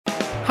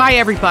Hi,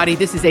 everybody.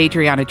 This is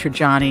Adriana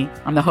Trajani.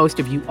 I'm the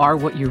host of You Are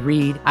What You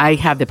Read. I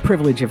have the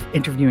privilege of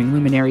interviewing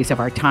luminaries of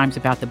our times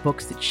about the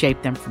books that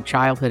shaped them from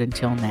childhood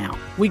until now.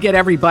 We get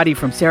everybody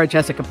from Sarah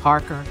Jessica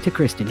Parker to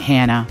Kristen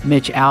Hanna,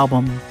 Mitch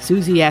Albom,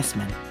 Susie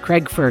Essman,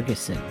 Craig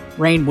Ferguson,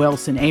 Rainn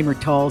Wilson, Amor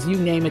Tolls, you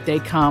name it, they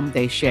come,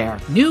 they share.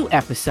 New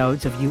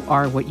episodes of You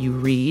Are What You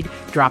Read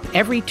drop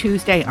every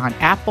Tuesday on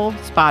Apple,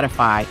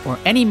 Spotify, or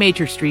any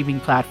major streaming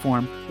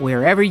platform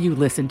wherever you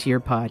listen to your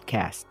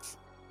podcasts.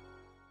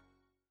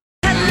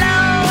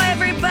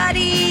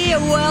 Everybody,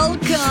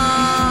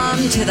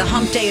 welcome to the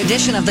Hump Day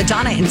edition of the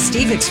Donna and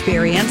Steve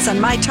Experience on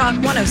My Talk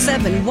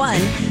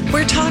 107.1,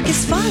 where talk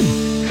is fun.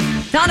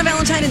 Donna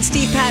Valentine and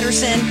Steve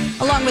Patterson,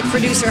 along with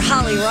producer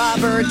Holly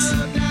Roberts,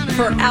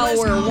 for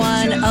hour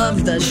one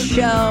of the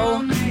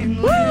show.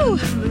 Woo!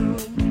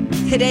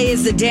 Today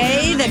is the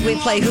day that we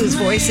play Whose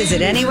Voice Is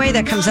It Anyway?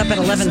 That comes up at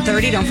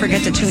 11:30. Don't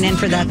forget to tune in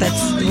for that.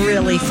 That's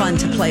really fun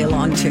to play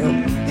along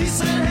to.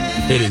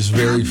 It is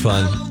very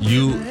fun.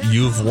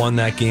 You've won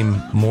that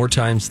game more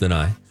times than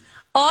I.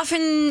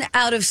 Often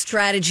out of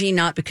strategy,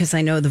 not because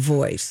I know the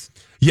voice.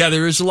 Yeah,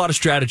 there is a lot of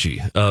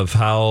strategy of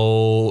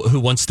who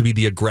wants to be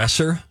the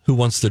aggressor, who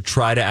wants to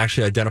try to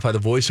actually identify the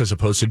voice as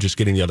opposed to just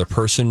getting the other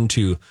person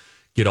to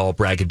get all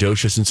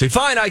braggadocious and say,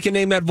 fine, I can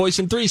name that voice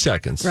in 3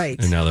 seconds. Right.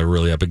 And now they're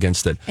really up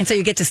against it. And so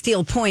you get to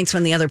steal points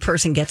when the other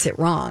person gets it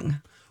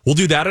wrong. We'll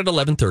do that at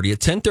 11:30. At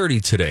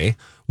 10:30 today,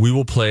 we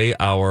will play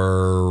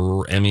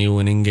our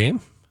Emmy-winning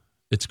game.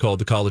 It's called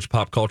the College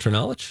Pop Culture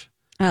Knowledge.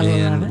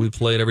 And we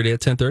play it every day at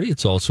 10:30.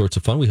 It's all sorts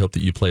of fun. We hope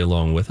that you play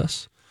along with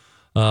us.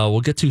 We'll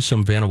get to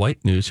some Vanna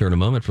White news here in a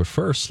moment. But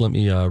first, let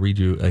me read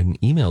you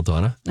an email,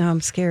 Donna. Oh, I'm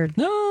scared.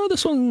 No,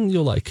 this one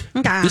you'll like.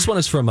 Okay. This one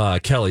is from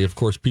Kelly. Of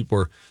course, people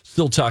are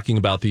still talking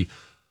about the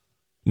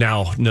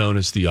now known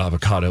as the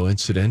avocado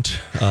incident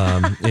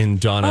in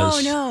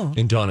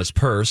Donna's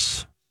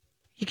purse.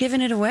 You're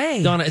giving it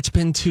away. Donna, it's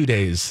been 2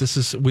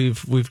 days.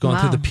 We've gone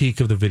through the peak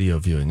of the video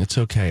viewing. It's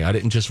okay. I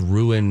didn't just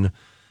ruin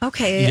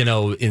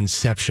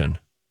Inception.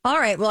 All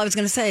right. Well, I was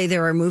going to say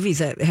there are movies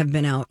that have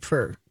been out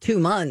for 2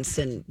 months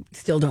and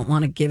still don't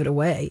want to give it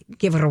away.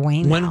 Give it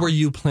away now. When were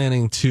you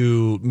planning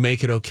to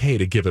make it okay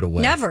to give it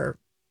away? Never.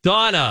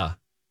 Donna.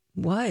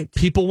 What?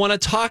 People want to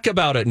talk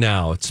about it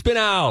now. It's been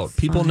out.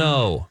 People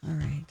know. All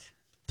right.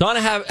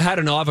 Donna had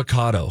an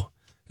avocado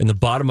in the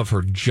bottom of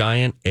her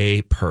giant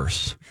A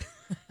purse.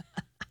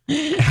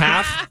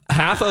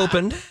 half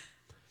opened,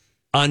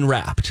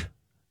 unwrapped.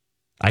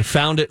 I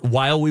found it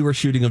while we were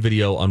shooting a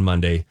video on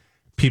Monday.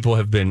 People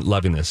have been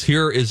loving this.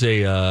 Here is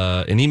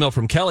an email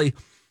from Kelly.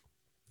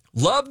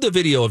 Loved the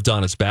video of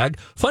Donna's bag.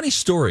 Funny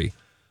story.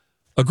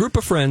 A group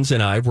of friends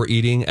and I were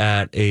eating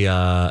at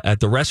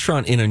the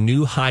restaurant in a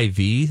new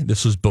Hy-Vee.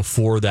 This was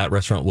before that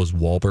restaurant was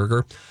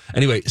Wahlburger.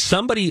 Anyway,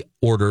 somebody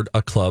ordered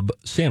a club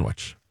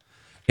sandwich.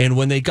 And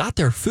when they got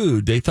their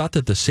food, they thought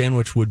that the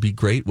sandwich would be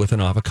great with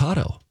an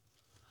avocado.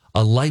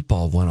 A light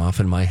bulb went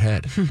off in my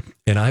head,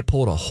 and I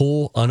pulled a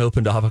whole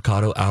unopened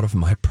avocado out of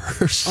my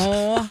purse.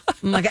 Oh,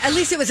 my God. At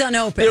least it was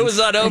unopened. It was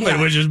unopened,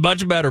 which is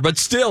much better. But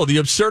still, the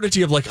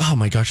absurdity of oh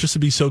my gosh, this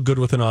would be so good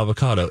with an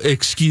avocado.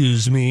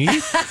 Excuse me.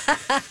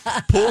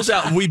 Pulls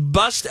out. We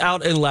bust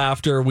out in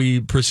laughter.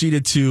 We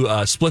proceeded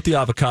to split the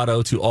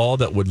avocado to all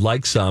that would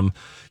like some.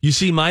 You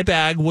see, my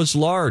bag was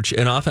large,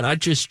 and often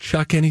I'd just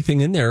chuck anything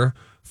in there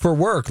for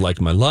work,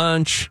 like my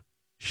lunch,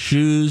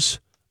 shoes,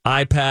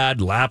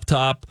 iPad,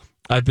 laptop.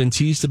 I've been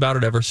teased about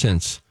it ever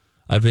since.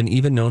 I've been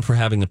even known for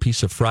having a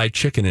piece of fried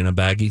chicken in a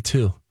baggie,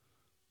 too.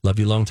 Love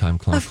you long time,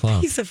 Claw Claw.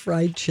 A piece of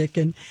fried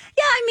chicken.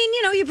 Yeah, I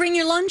mean, you bring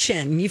your lunch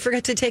in. You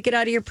forget to take it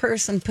out of your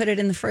purse and put it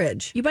in the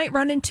fridge. You might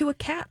run into a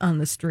cat on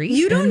the street.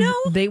 You don't know.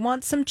 They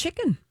want some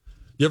chicken.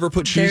 You ever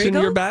put shoes in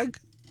your bag?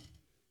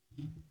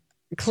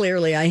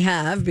 Clearly I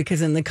have,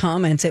 because in the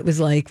comments it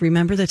was like,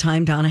 remember the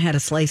time Donna had a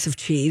slice of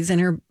cheese in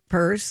her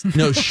purse?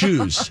 No,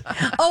 shoes.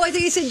 Oh, I thought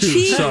you said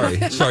cheese.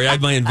 Sorry, I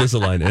have my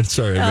Invisalign in.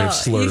 Sorry, I may have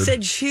slurred. You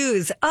said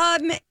shoes.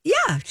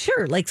 Yeah,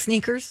 sure, like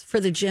sneakers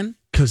for the gym.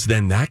 Because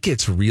then that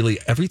gets really,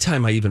 every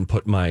time I even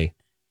put my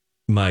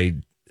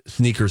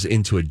sneakers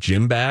into a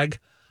gym bag,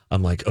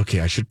 I'm like,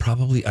 okay, I should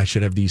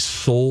have these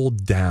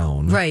soled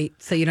down. Right,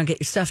 so you don't get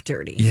your stuff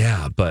dirty.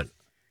 Yeah, but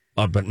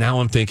now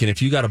I'm thinking, if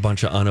you got a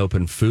bunch of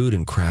unopened food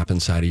and crap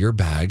inside of your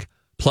bag,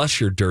 plus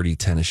your dirty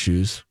tennis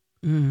shoes,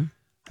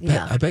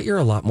 I bet you're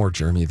a lot more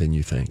germy than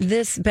you think.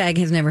 This bag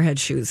has never had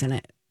shoes in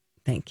it.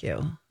 Thank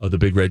you. Oh, the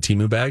big red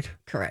Temu bag?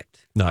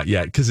 Correct. Not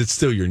yet, because it's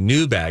still your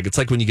new bag. It's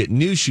like when you get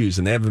new shoes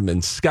and they haven't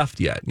been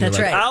scuffed yet. That's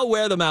right. I'll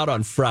wear them out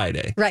on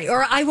Friday. Right,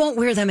 or I won't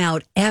wear them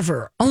out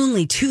ever,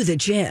 only to the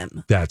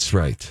gym. That's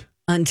right.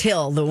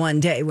 Until the one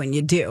day when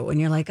you do, and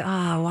you're like,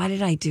 why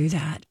did I do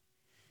that?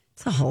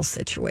 It's a whole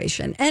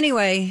situation.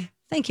 Anyway,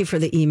 thank you for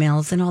the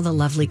emails and all the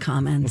lovely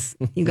comments.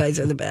 You guys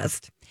are the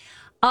best.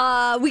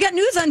 We got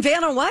news on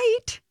Vanna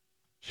White.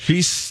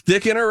 She's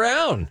sticking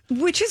around.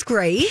 Which is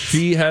great.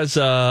 She has,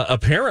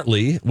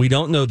 apparently, we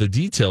don't know the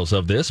details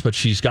of this, but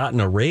she's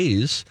gotten a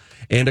raise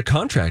and a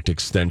contract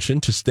extension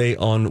to stay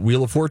on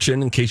Wheel of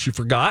Fortune. In case you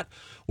forgot,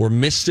 or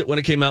missed it when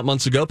it came out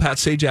months ago, Pat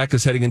Sajak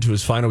is heading into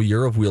his final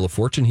year of Wheel of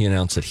Fortune. He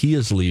announced that he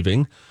is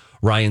leaving.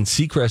 Ryan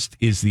Seacrest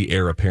is the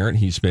heir apparent.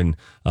 He's been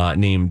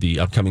named the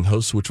upcoming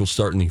host, which will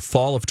start in the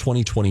fall of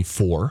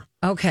 2024.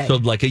 Okay. So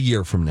like a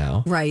year from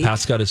now. Right.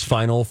 Pat's got his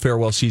final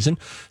farewell season.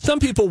 Some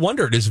people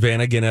wondered, is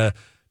Vanna going to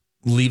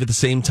leave at the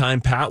same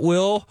time Pat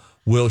will?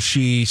 Will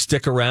she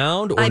stick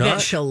around or not? I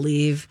bet she'll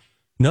leave.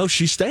 No,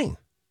 she's staying.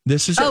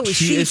 This is it.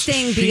 She's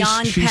staying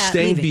beyond She's Pat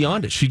staying leaving.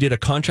 beyond it. She did a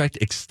contract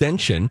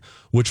extension,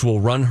 which will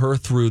run her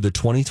through the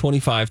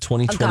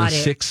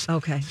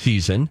 2025-2026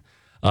 season,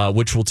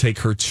 which will take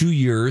her 2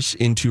 years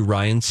into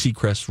Ryan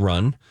Seacrest's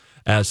run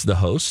as the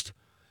host.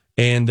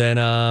 And then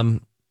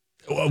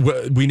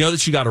we know that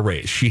she got a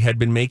raise. She had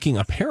been making,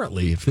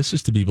 apparently, if this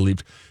is to be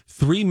believed,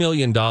 $3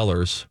 million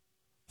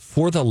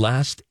for the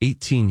last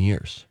 18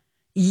 years.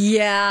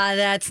 Yeah,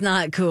 that's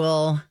not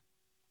cool.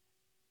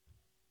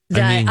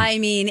 I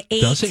mean,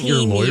 18 doesn't your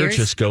lawyer years?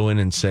 just go in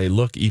and say,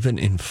 look, even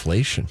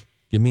inflation,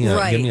 give me a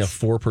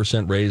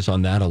 4% raise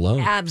on that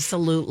alone?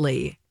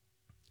 Absolutely.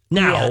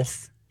 Now,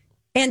 yes.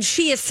 And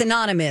she is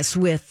synonymous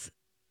with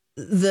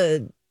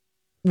the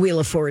Wheel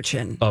of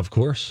Fortune. Of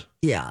course.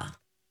 Yeah.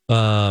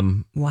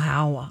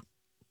 Wow.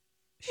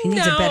 She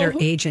needs a better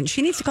agent.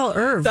 She needs to call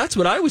Irv. That's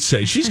what I would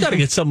say. She's got to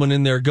get someone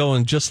in there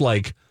going just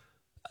like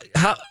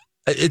how.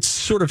 It's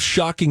sort of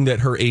shocking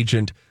that her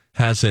agent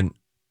hasn't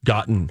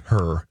gotten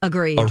her a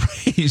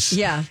raise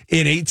in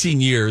 18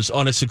 years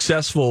on a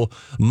successful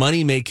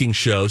money-making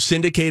show,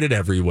 syndicated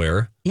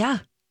everywhere. Yeah.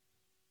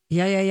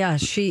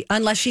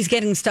 Unless she's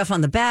getting stuff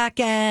on the back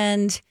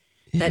end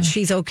that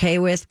she's okay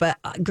with, but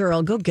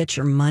girl, go get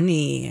your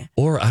money.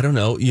 Or I don't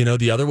know,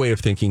 the other way of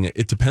thinking,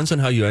 it depends on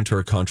how you enter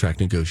a contract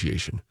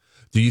negotiation.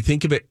 Do you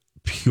think of it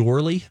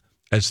purely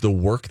as the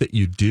work that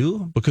you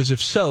do? Because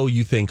if so,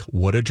 you think,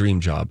 what a dream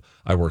job.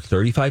 I work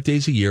 35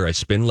 days a year. I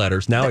spin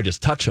letters. Now I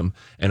just touch them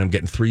and I'm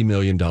getting $3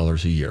 million a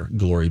year.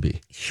 Glory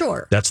be.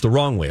 Sure. That's the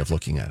wrong way of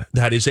looking at it.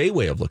 That is a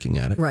way of looking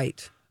at it.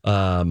 Right.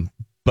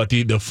 But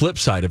the flip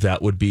side of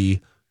that would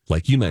be,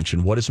 like you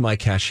mentioned, what is my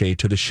cachet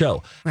to the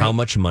show? Right. How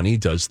much money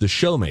does the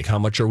show make? How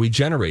much are we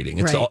generating?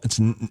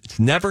 It's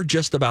never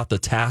just about the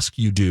task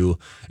you do.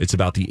 It's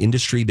about the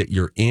industry that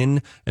you're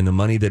in and the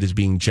money that is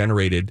being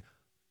generated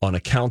on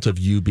account of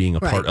you being a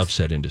part of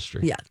said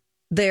industry. Yeah.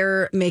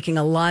 They're making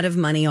a lot of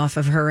money off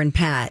of her and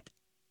Pat,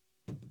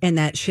 and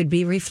that should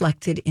be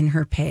reflected in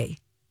her pay.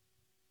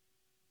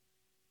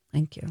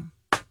 Thank you.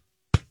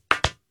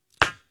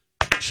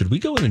 Should we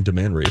go in and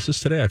demand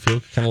raises today? I feel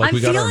kind of like we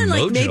got our mojo right now. I'm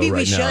feeling like maybe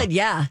we should,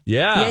 yeah.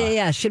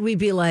 Yeah. Should we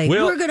be like,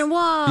 we're going to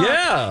walk?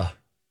 Yeah.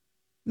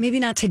 Maybe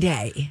not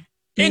today.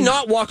 And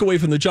not walk away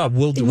from the job.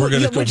 We're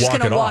going to we're just walk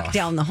going to walk off.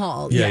 down the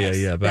hall.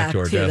 Yeah. Back to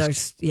our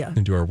desk.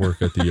 And do our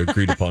work at the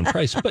agreed upon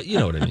price. But you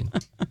know what I mean.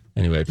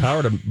 Anyway,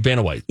 power to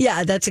Vanna White.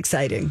 Yeah, that's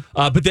exciting.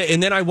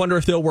 And then I wonder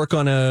if they'll work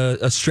on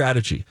a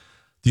strategy.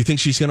 Do you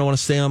think she's going to want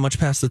to stay on much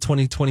past the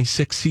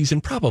 2026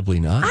 season? Probably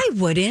not. I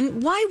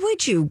wouldn't. Why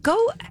would you?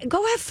 Go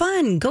have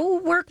fun. Go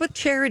work with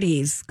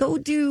charities. Go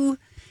do.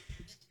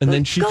 And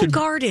then she could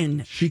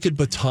garden. She could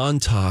baton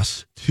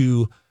toss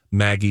to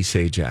Maggie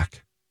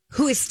Sajak,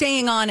 who is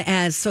staying on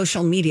as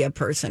social media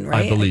person,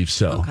 right? I believe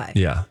so. Okay.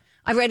 Yeah.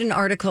 I read an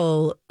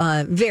article,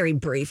 very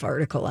brief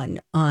article on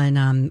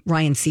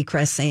Ryan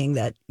Seacrest saying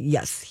that,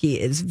 yes, he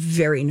is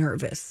very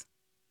nervous.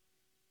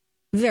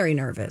 Very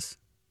nervous.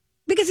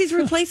 Because he's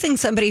replacing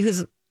somebody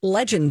who's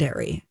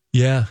legendary.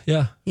 Yeah.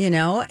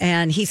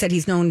 And he said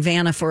he's known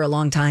Vanna for a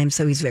long time,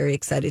 so he's very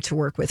excited to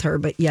work with her.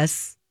 But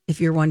yes, if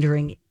you're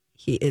wondering,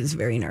 he is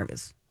very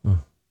nervous.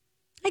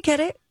 I get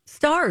it.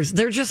 Stars.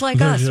 They're just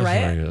like us,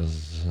 right? Like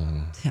us.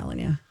 Telling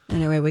you.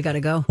 Anyway, we got to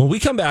go. When we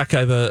come back, I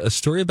have a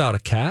story about a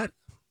cat.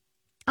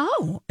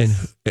 Oh. And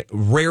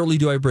rarely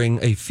do I bring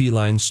a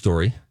feline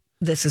story.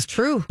 This is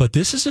true. But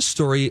this is a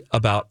story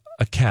about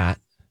a cat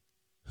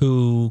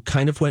who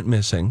kind of went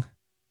missing.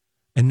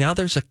 And now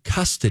there's a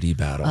custody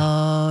battle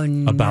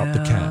about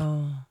the cat.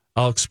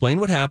 I'll explain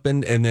what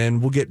happened, and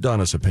then we'll get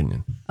Donna's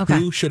opinion. Okay.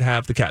 Who should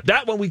have the cat?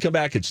 That when we come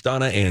back, it's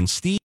Donna and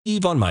Steve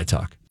on My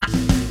Talk.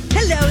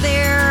 Hello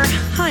there.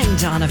 I'm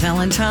Donna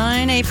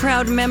Valentine, a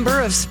proud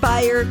member of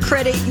Spire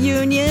Credit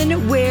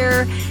Union,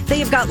 where they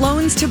have got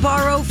loans to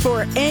borrow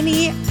for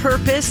any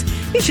purpose.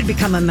 You should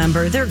become a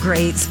member. They're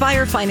great.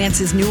 Spire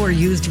finances new or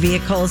used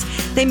vehicles.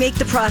 They make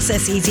the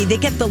process easy. They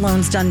get the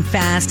loans done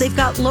fast. They've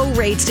got low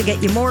rates to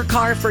get you more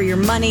car for your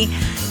money.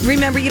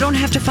 Remember, you don't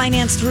have to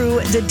finance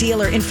through the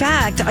dealer. In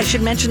fact, I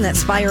should mention that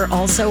Spire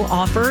also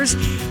offers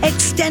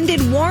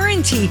extended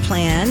warranty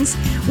plans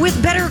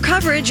with better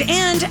coverage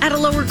and at a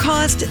lower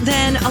cost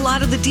than a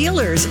lot of the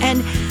dealers.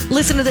 And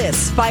listen to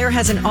this. Spire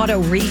has an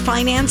auto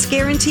refinance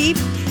guarantee.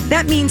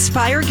 That means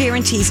Spire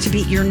guarantees to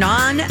beat your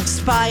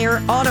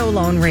non-Spire auto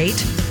loan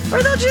rate,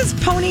 or they'll just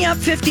pony up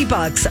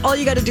 $50. All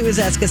you got to do is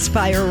ask a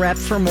Spire rep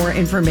for more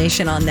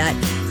information on that.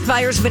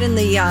 Spire's been in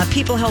the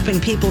people helping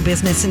people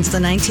business since the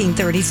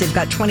 1930s. They've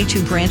got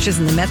 22 branches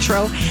in the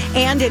metro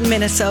and in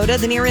Minnesota.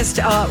 The nearest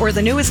or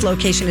the newest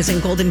location is in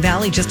Golden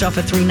Valley, just off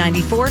of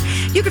 394.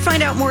 You can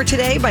find out more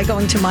today by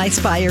going to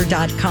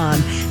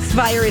myspire.com.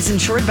 Spire is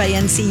insured by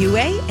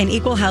NCUA, an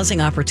equal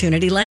housing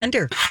opportunity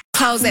lender.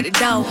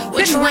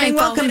 Good morning.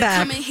 Welcome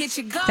back.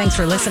 Thanks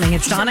for listening.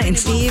 It's Donna and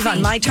Steve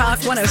on My Talk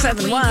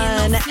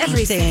 107.1,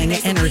 Everything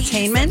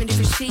Entertainment.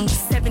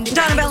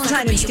 Donna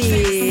Valentine and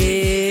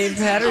Steve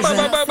Patterson.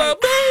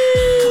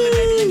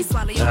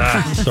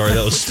 Sorry,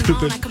 that was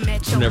stupid.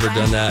 I've never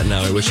done that.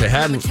 Now I wish I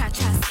hadn't.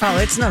 Oh,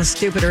 it's no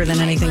stupider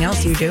than anything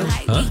else you do.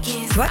 Huh?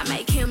 What?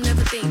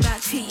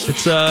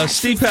 It's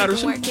Steve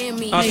Patterson.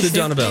 Off to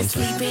Donna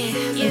Valentine.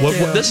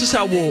 This is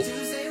how we'll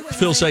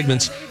fill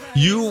segments.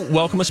 You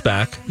welcome us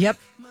back. Yep.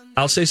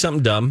 I'll say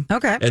something dumb.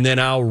 Okay. And then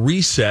I'll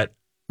reset,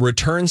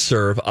 return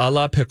serve, a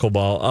la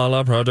pickleball, a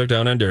la Project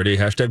Down and Dirty,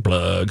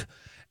 #plug.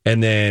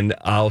 And then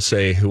I'll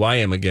say who I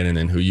am again and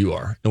then who you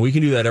are. And we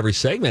can do that every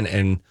segment.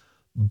 And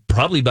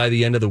probably by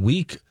the end of the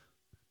week,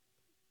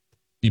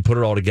 you put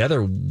it all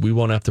together, we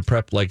won't have to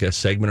prep like a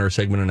segment or a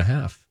segment and a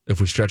half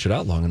if we stretch it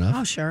out long enough.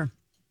 Oh, sure.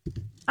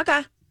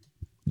 Okay.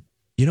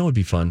 You know what would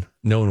be fun?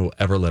 No one will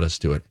ever let us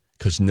do it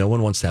because no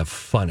one wants to have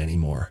fun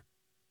anymore.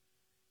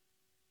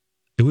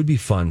 It would be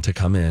fun to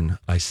come in.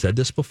 I said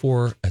this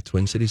before at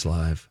Twin Cities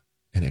Live,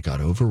 and it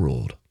got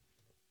overruled.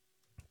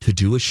 To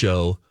do a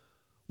show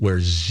where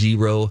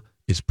zero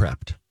is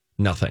prepped.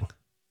 Nothing.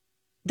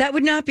 That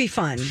would not be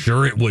fun.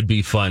 Sure, it would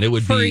be fun. It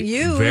would for be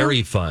you,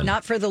 very fun.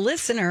 Not for the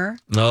listener.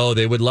 No,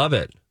 they would love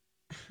it.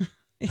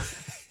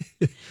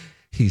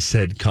 He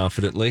said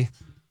confidently.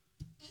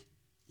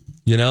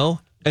 You know?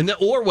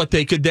 Or what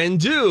they could then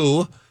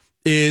do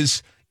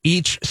is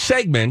each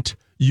segment...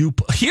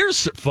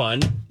 Here's fun.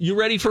 You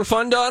ready for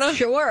fun, Donna?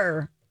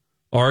 Sure.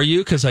 Are you?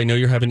 Because I know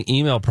you're having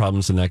email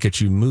problems and that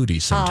gets you moody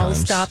sometimes.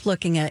 I'll stop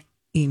looking at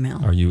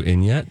email. Are you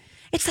in yet?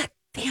 It's that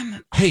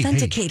damn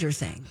authenticator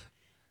thing.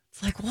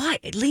 It's like,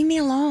 what? Leave me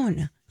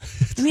alone.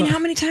 I mean, how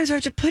many times do I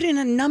have to put in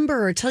a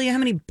number or tell you how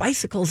many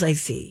bicycles I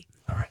see?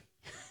 All right.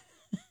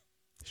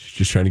 She's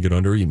just trying to get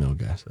under email,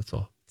 guys. That's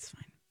all. It's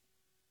fine.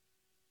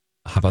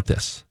 How about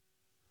this?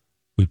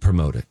 We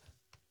promote it.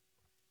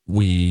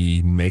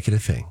 We make it a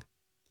thing.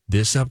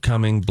 This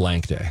upcoming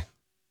blank day,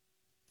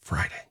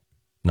 Friday,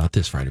 not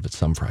this Friday, but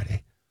some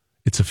Friday.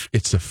 It's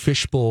a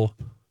fishbowl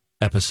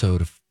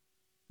episode of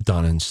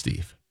Donna and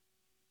Steve.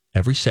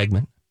 Every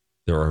segment,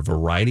 there are a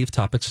variety of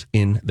topics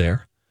in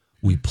there.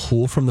 We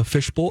pull from the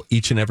fishbowl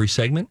each and every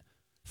segment,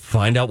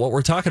 find out what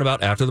we're talking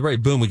about after the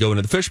break. Boom, we go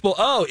into the fishbowl.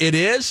 Oh, it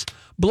is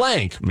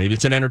blank. Maybe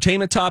it's an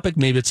entertainment topic,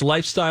 maybe it's a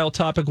lifestyle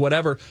topic,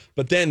 whatever.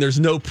 But then there's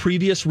no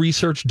previous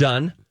research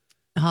done.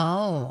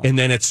 Oh. And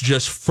then it's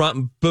just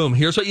front, boom,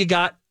 here's what you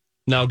got.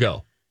 Now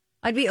go.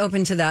 I'd be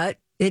open to that.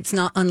 It's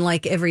not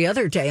unlike every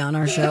other day on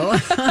our show.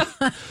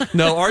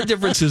 No, our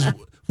difference is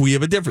we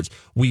have a difference.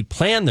 We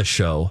plan the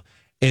show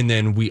and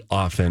then we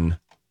often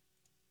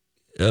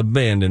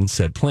abandon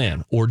said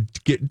plan or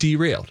get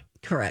derailed.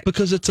 Correct.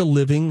 Because it's a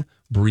living,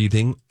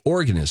 breathing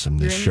organism,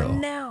 this show. We're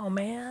in the now,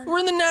 man. We're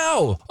in the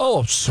now.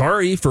 Oh,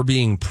 sorry for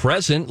being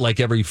present like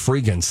every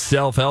freaking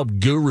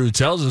self-help guru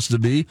tells us to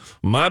be.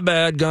 My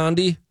bad,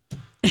 Gandhi.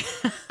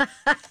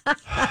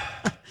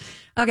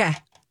 Okay.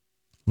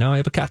 Now I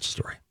have a cat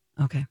story.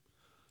 Okay.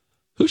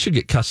 Who should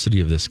get custody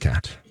of this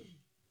cat?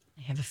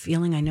 I have a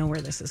feeling I know where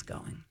this is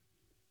going.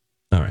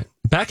 All right.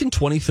 Back in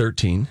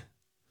 2013,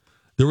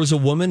 there was a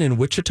woman in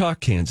Wichita,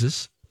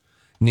 Kansas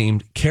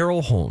named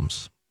Carol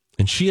Holmes,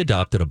 and she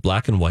adopted a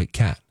black and white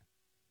cat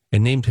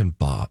and named him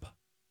Bob.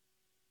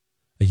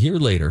 A year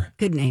later...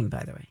 Good name,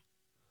 by the way.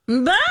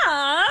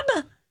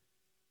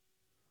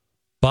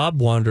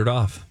 Bob wandered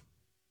off,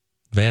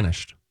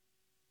 vanished.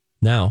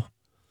 Now,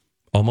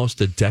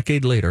 almost a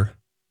decade later,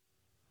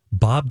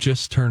 Bob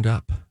just turned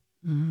up.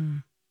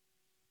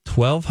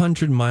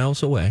 1,200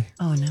 miles away.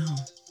 Oh, no.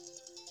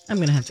 I'm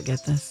going to have to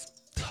get this.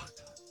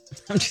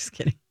 I'm just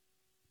kidding.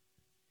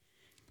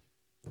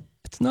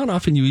 It's not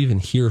often you even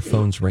hear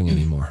phones ring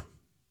anymore.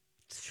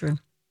 It's true.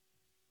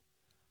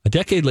 A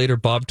decade later,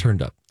 Bob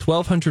turned up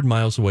 1,200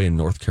 miles away in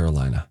North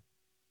Carolina.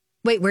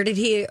 Wait, where did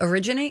he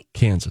originate?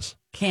 Kansas.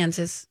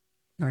 Kansas,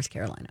 North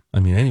Carolina. I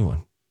mean,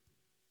 anyone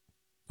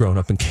growing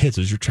up in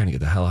Kansas, you're trying to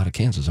get the hell out of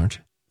Kansas, aren't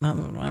you?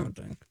 I would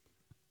think.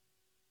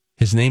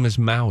 His name is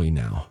Maui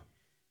now.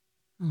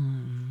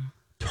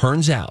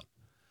 Turns out,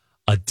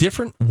 a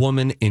different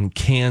woman in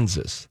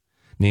Kansas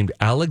named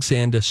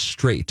Alexandra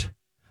Strait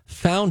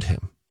found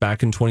him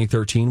back in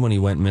 2013 when he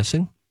went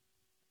missing,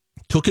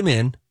 took him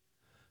in,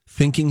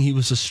 thinking he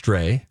was a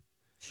stray,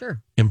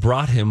 sure, and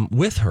brought him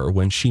with her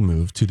when she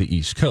moved to the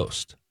East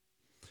Coast.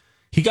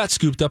 He got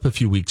scooped up a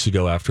few weeks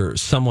ago after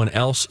someone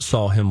else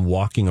saw him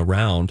walking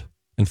around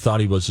and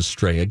thought he was a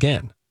stray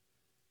again.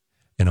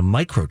 And a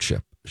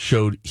microchip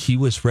showed he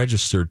was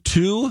registered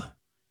to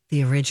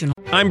the original.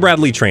 I'm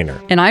Bradley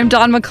Trainer. And I'm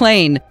Don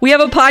McClain. We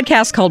have a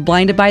podcast called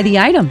Blinded by the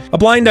Item. A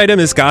blind item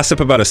is gossip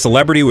about a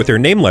celebrity with their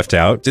name left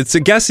out. It's a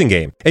guessing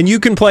game, and you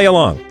can play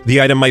along.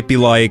 The item might be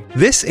like,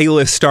 this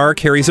A-list star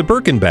carries a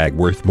Birkin bag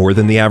worth more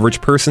than the average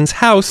person's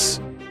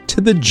house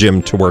to the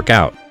gym to work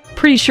out.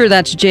 Pretty sure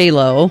that's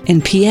J-Lo.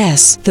 And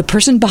P.S. the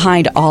person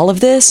behind all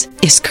of this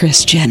is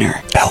Kris Jenner,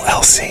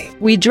 LLC.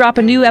 We drop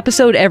a new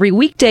episode every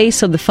weekday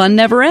so the fun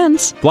never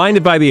ends.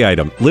 Blinded by the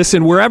Item.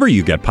 Listen wherever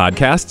you get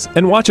podcasts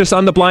and watch us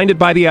on the Blinded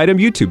by the Item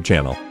YouTube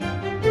channel.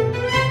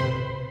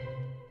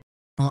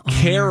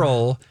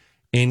 Carol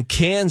in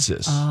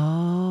Kansas.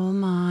 Oh,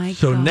 my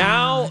So gosh.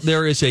 now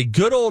there is a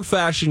good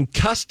old-fashioned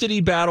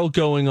custody battle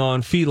going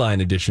on, feline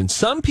edition.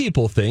 Some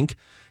people think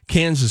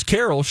Kansas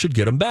Carol should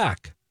get him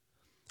back.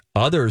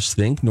 Others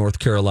think North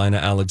Carolina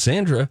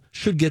Alexandra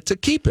should get to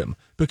keep him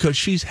because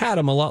she's had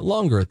him a lot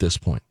longer at this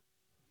point.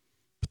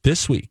 But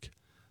this week,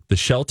 the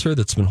shelter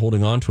that's been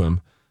holding on to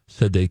him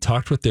said they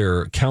talked with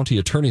their county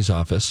attorney's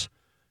office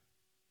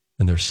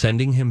and they're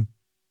sending him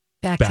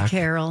back back to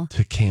Carol.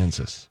 to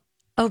Kansas.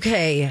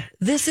 Okay,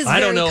 this is I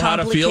don't very know how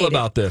to feel complicated.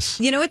 about this.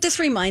 You know what this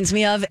reminds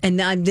me of? And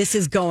this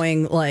is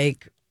going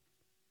like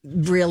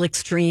real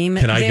extreme.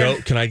 Can I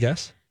go? Can I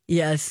guess?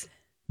 Yes.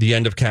 The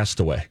end of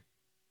Castaway.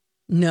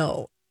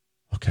 No.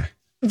 Okay.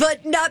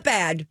 But not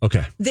bad.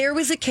 Okay. There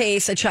was a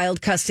case, a child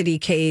custody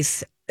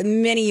case,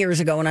 many years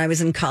ago when I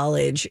was in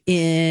college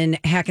in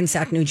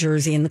Hackensack, New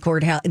Jersey, in the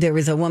courthouse. There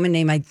was a woman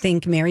named, I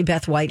think, Mary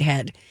Beth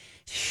Whitehead.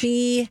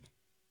 She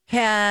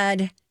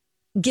had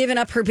given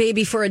up her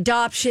baby for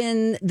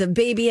adoption. The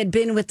baby had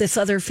been with this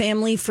other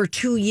family for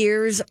 2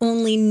 years,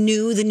 only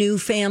knew the new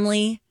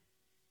family,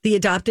 the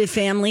adopted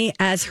family,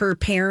 as her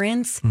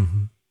parents,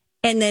 and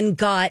then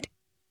got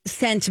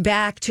sent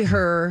back to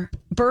her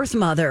birth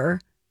mother.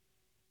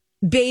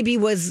 Baby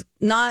was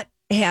not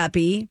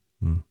happy.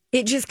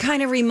 It just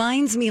kind of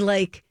reminds me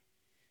like,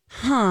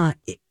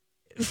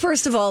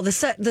 first of all,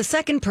 the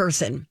second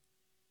person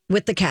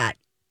with the cat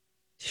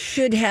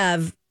should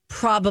have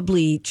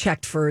probably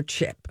checked for a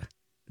chip.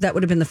 That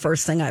would have been the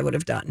first thing I would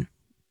have done.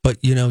 But,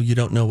 you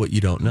don't know what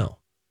you don't know.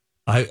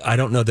 I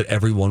don't know that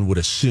everyone would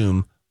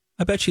assume.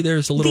 I bet you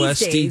there's a little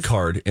These SD days.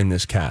 card in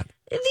this cat.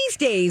 These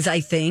days, I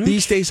think.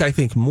 These days, I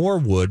think more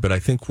would, but I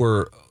think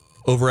we're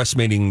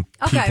overestimating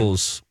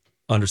people's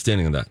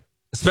understanding of that,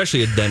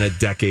 especially than a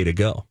decade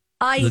ago.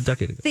 I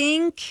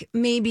think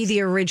maybe the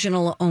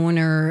original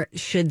owner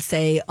should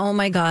say, "Oh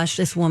my gosh,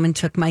 this woman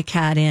took my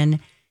cat in.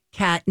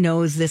 Cat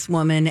knows this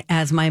woman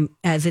as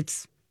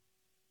its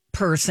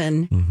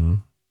person. Mm-hmm.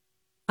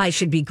 I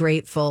should be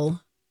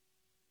grateful.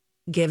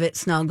 Give it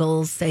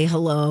snuggles, say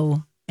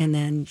hello, and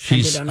then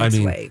send it on its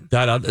way."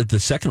 The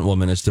second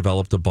woman has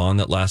developed a bond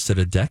that lasted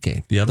a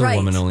decade. The other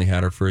woman only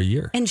had her for a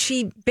year. And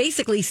she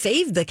basically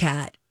saved the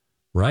cat.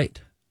 Right.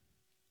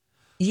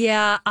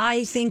 Yeah,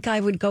 I think I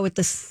would go with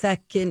the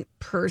second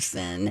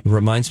person. It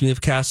reminds me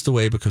of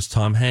Castaway because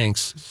Tom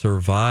Hanks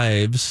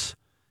survives,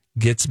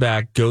 gets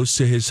back, goes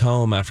to his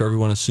home after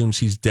everyone assumes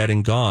he's dead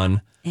and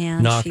gone.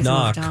 And knock, she's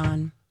knock. moved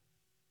on.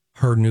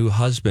 Her new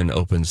husband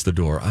opens the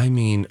door. I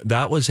mean,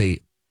 that was a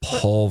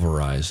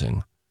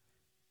pulverizing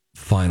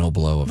final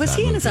blow of that Was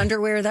he in his movie.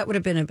 underwear? That would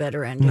have been a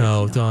better ending.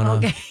 No, Donna.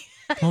 Okay.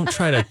 Don't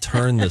try to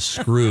turn the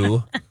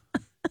screw.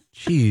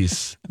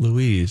 Jeez,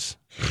 Louise.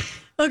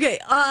 Okay,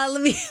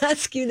 let me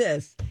ask you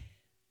this.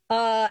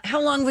 How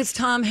long was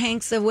Tom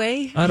Hanks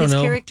away? I don't his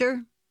know.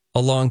 Character?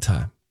 A long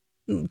time.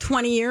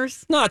 20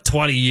 years? Not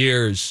 20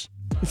 years.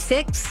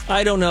 6?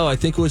 I don't know. I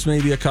think it was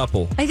maybe a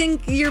couple. I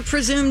think you're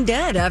presumed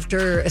dead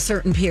after a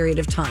certain period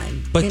of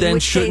time. But In then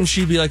which shouldn't case-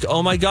 she be like,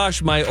 oh my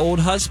gosh, my old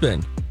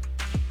husband?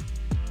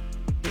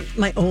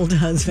 My old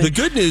husband. The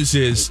good news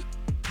is,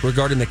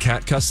 regarding the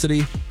cat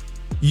custody,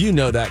 you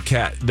know that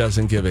cat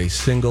doesn't give a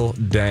single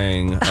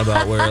dang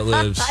about where it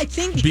lives. I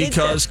think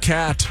because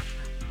cat.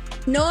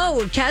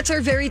 No, cats are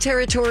very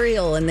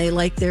territorial and they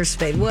like their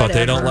space. Whatever. But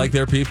they don't like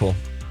their people.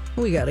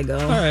 We gotta go.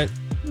 All right.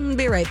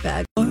 Be right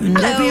back.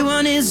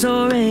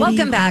 Hello.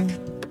 Welcome back.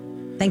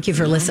 Thank you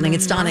for listening.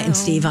 It's Donna and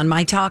Steve on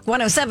My Talk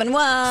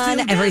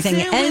 107.1. Everything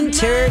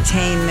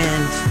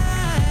Entertainment.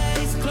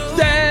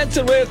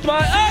 Dancing with my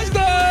eyes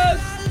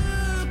closed.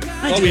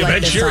 I do we have like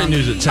Ed this Sheeran song.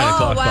 news at 10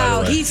 o'clock, by the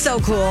Wow, way. he's so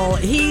cool.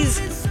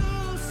 He's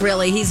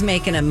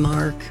making a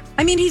mark.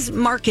 I mean, he's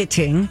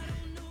marketing.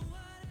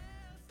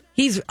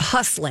 He's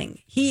hustling.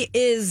 He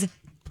is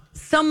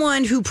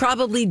someone who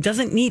probably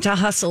doesn't need to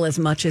hustle as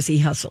much as he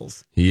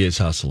hustles. He is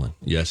hustling.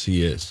 Yes,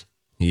 he is.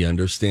 He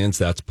understands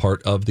that's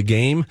part of the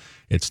game.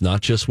 It's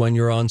not just when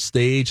you're on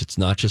stage. It's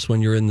not just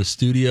when you're in the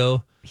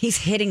studio. He's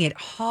hitting it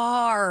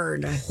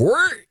hard.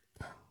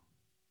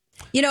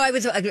 You know, I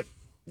was...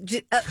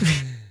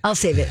 I'll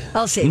save it.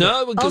 I'll save it.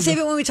 I'll save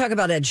it when we talk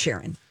about Ed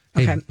Sheeran.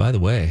 Okay. Hey, by the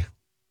way,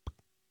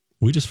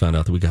 we just found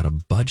out that we got a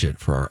budget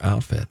for our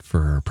outfit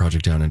for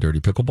Project Down and Dirty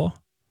Pickleball.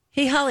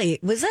 Hey, Holly,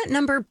 was that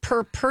number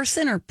per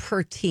person or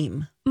per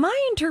team? My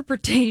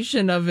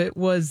interpretation of it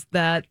was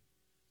that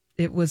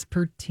it was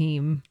per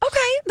team. Okay,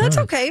 that's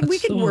All right. okay. We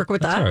could work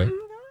with that. All right.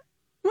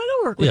 I'll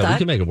work with Yeah, that. we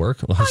can make it work.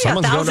 Well, Oh,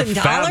 someone's going to $1,000?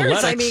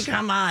 Fabletics. I mean,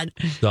 come on.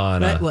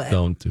 Donna, What?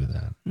 don't do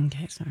that.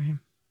 Okay, sorry.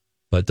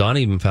 But Donna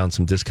even found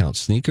some discount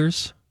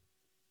sneakers.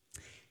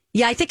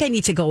 Yeah, I think I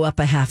need to go up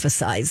a half a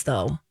size,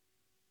 though.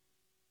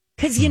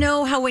 Because you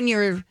know how when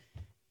you're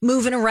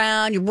moving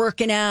around, you're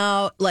working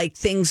out, like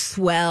things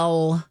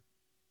swell.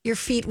 Your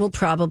feet will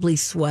probably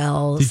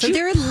swell. Did you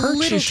they're a little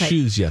purchase tight.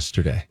 shoes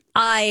yesterday?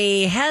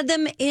 I had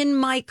them in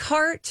my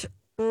cart,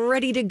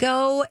 ready to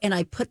go, and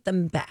I put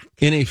them back.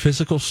 In a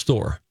physical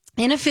store?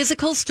 In a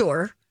physical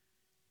store.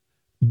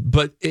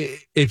 But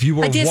if you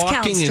were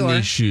walking store. in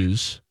these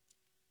shoes,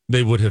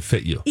 they would have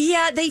fit you.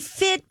 Yeah, they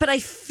fit, but I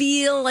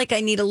feel like I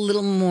need a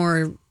little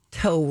more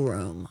toe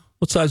room.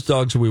 What size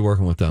dogs are we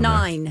working with down there?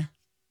 9.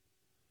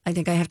 I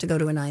think I have to go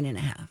to a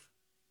 9.5.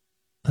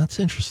 That's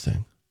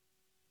interesting.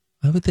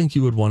 I would think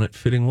you would want it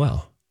fitting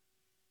well.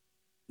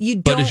 You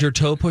don't. But is your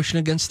toe pushing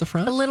against the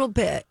front? A little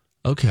bit.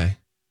 Okay.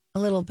 A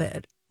little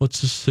bit.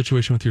 What's the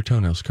situation with your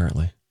toenails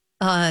currently?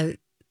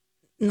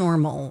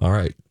 Normal. All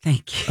right.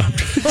 Thank you.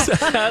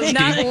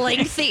 Not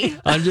lengthy.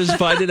 I'm just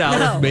finding out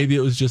No. if maybe it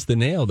was just the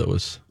nail that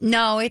was.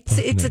 No, it's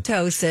a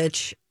toe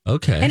stitch.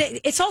 Okay. And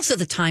it's also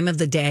the time of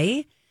the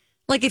day.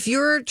 Like if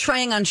you're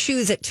trying on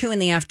shoes at 2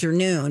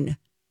 p.m,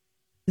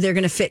 they're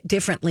going to fit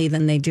differently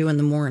than they do in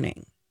the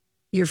morning.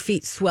 Your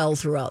feet swell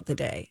throughout the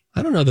day.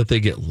 I don't know that they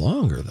get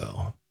longer,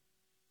 though.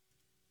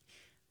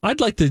 I'd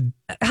like to.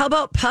 How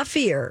about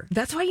puffier?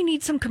 That's why you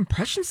need some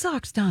compression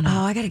socks, Donna.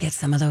 Oh, I got to get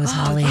some of those,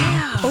 Holly.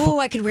 yeah. Oh,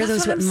 I could wear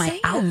That's those what with I'm my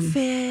saying.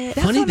 outfit.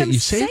 That's Funny what that I'm you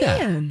say that.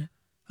 saying.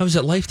 I was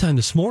at Lifetime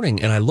this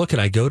morning and I look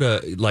and I go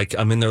to, like,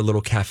 I'm in their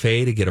little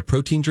cafe to get a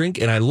protein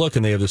drink and I look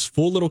and they have this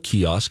full little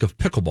kiosk of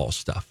pickleball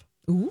stuff.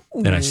 Ooh.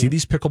 And I see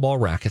these pickleball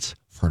rackets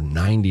for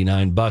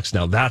 $99.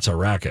 Now that's a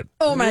racket.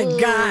 Oh my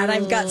God,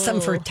 I've got some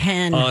for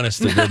 10.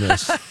 Honest to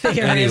goodness.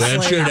 Anyway,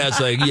 I'm sure it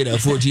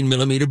has 14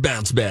 millimeter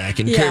bounce back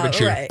and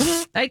curvature.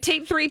 Right. I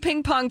tape 3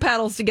 ping pong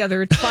paddles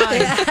together. It's fine.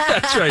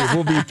 That's right.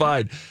 We'll be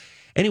fine.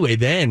 Anyway,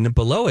 then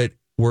below it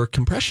were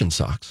compression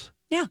socks.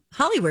 Yeah,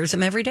 Holly wears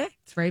them every day.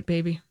 That's right,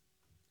 baby.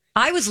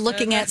 I was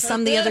looking at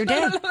some the other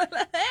day.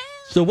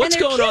 So what's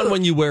And they're going on cute.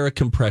 when you wear a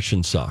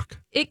compression sock?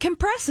 It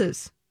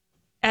compresses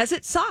as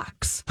it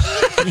socks.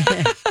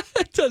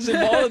 It does it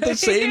all at the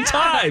same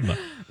time.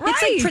 Right.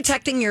 It's like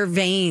protecting your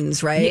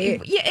veins,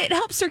 right? Yeah, it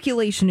helps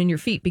circulation in your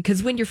feet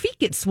because when your feet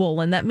get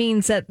swollen, that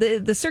means that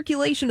the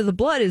circulation of the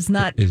blood is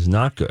not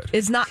Good.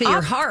 To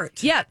your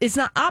heart. Yeah, it's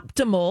not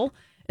optimal.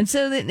 And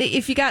so that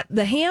if you got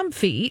the ham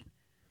feet,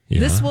 Yeah.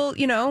 this will,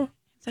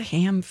 It's a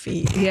ham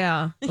feet.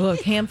 yeah.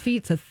 Look, ham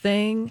feet's a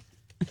thing.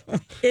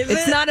 Is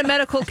It's it? not a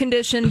medical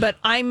condition, but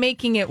I'm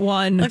making it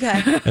one.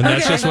 Okay. And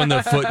that's just when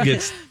the foot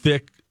gets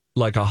thick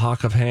like a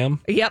hock of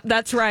ham? Yep,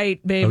 that's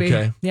right, baby.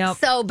 Okay. Yep.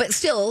 So, but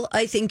still,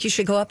 I think you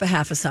should go up a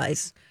half a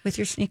size with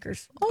your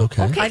sneakers.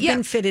 Okay. I've yeah.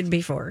 been fitted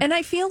before. And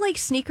I feel like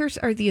sneakers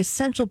are the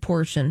essential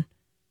portion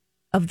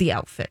of the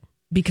outfit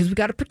because we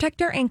got to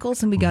protect our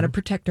ankles and we got to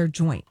protect our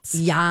joints.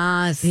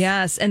 Yes.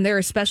 Yes, and there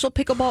are special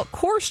pickleball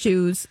core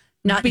shoes.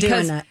 Not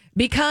because, doing that.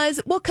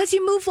 Because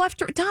you move left.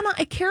 Donna,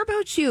 I care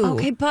about you.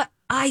 Okay, but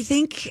I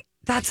think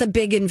that's a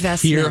big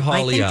investment. Hear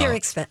Holly I think out. they're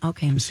expensive.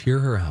 Okay. Just hear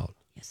her out.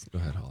 Yes. Go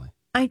ahead, Holly.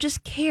 I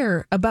just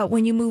care about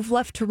when you move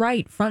left to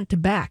right, front to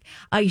back.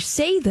 I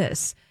say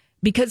this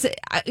because,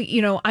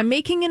 I'm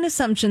making an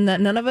assumption that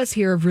none of us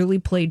here have really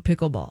played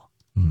pickleball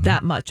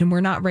that much, and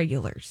we're not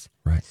regulars.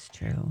 Right. It's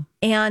true.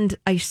 And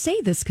I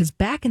say this because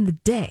back in the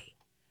day,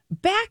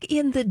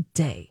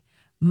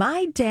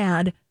 my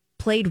dad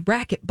played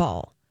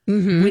racquetball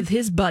with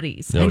his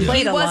buddies. Oh, And yeah.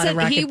 Played a lot of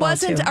he racquetball,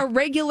 wasn't too. a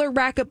regular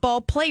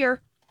racquetball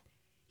player.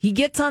 He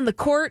gets on the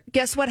court.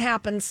 Guess what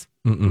happens?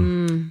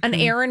 Mm-mm. An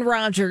Aaron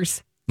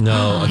Rodgers.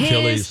 No, His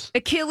Achilles.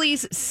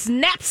 Achilles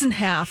snaps in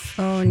half.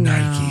 Oh, no.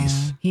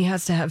 Nikes. He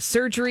has to have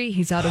surgery.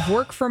 He's out of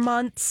work for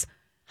months.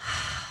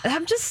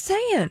 I'm just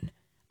saying.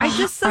 I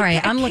just All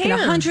right, I I'm looking at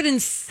care.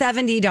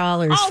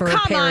 $170 Oh, for a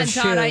come pair on, of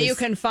shoes. Donna. You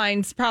can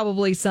find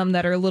probably some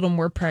that are a little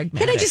more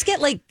pragmatic. Can I just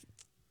get like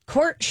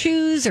court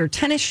shoes or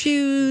tennis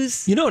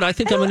shoes? You know what I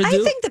think I'm going to I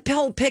do? think the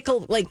whole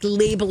pickle, like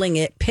labeling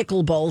it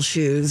pickleball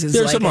shoes, is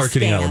There's like a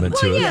marketing scam. element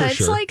to Well, it, yeah, for it's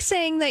sure. like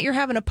saying that you're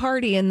having a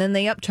party and then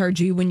they upcharge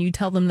you when you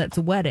tell them that's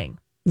a wedding.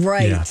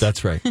 Right. Yeah,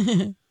 that's right.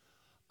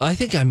 I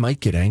think I might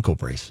get ankle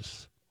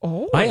braces.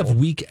 Oh. I have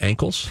weak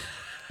ankles.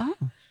 Oh.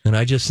 And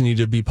I just need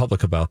to be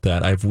public about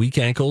that. I have weak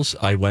ankles.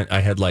 I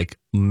had like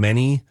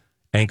many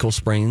ankle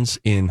sprains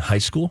in high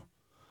school.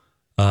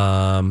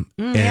 Yeah,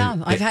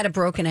 and I've had a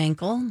broken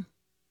ankle.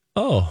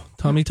 Oh,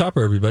 Tommy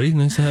Topper, everybody.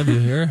 Nice to have you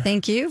here.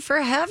 Thank you for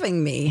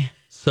having me.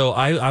 So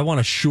I want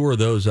to shore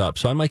those up.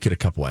 So I might get a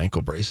couple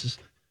ankle braces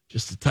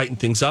just to tighten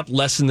things up,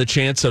 lessen the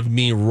chance of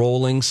me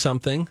rolling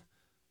something.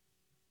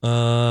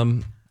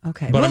 Okay.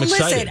 But well, I'm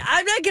excited. listen,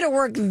 I'm not going to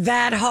work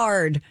that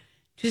hard,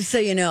 just so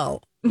you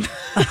know.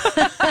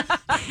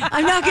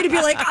 I'm not going to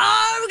be like,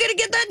 I'm going to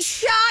get that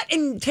shot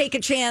and take a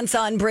chance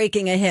on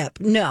breaking a hip.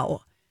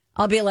 No.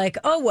 I'll be like,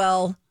 oh,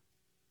 well,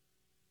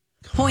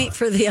 point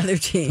for the other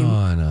team.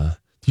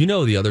 Do you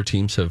know the other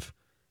teams have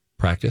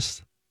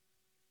practiced?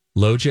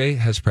 LoJ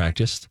has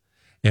practiced,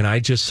 And I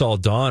just saw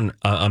Dawn,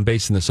 I'm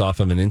basing this off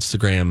of an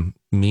Instagram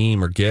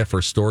meme or GIF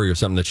or story or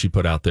something that she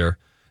put out there.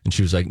 And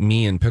she was like,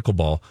 me and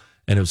pickleball.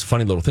 And it was a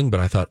funny little thing, but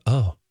I thought,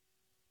 oh,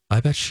 I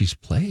bet she's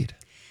played.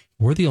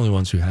 We're the only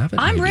ones who haven't.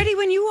 I'm ready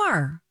when you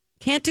are.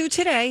 Can't do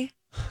today,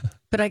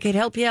 but I could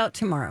help you out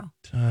tomorrow.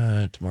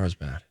 Tomorrow's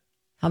bad.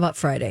 How about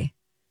Friday?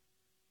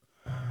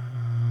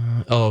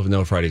 Oh,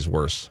 no, Friday's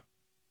worse.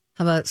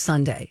 How about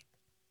Sunday?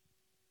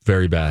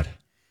 Very bad.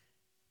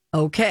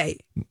 Okay.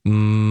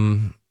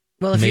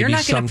 Well, if you're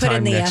not going to put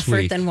in the effort,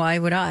 week, then why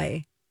would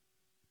I?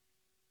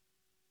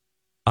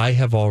 I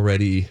have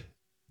already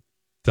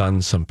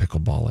done some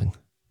pickleballing.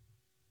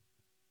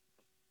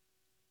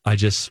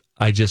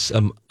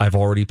 I've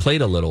already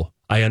played a little.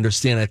 I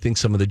understand. I think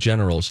some of the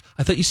generals.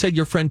 I thought you said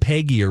your friend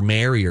Peggy or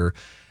Mary or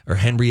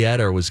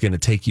Henrietta was going to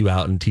take you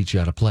out and teach you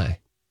how to play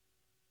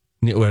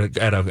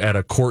at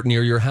a court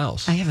near your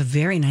house. I have a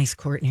very nice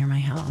court near my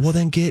house. Well,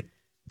 then get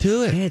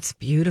to it. It's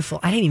beautiful.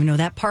 I didn't even know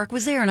that park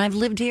was there, and I've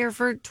lived here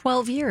for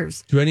 12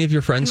 years. Do any of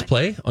your friends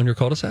play on your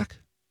cul-de-sac?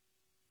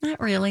 Not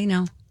really,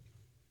 no.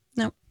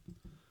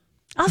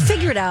 I'll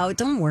figure it out.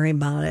 Don't worry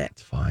about it.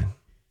 It's fine.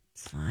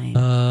 It's fine.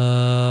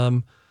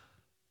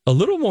 A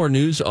little more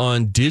news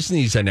on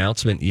Disney's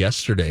announcement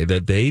yesterday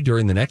that they,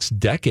 during the next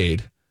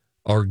decade,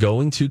 are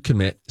going to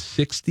commit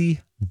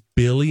 $60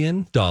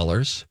 billion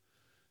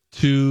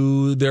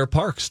to their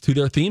parks, to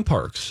their theme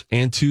parks,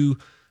 and to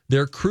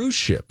their cruise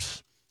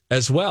ships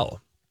as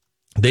well.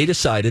 They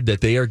decided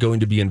that they are going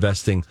to be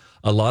investing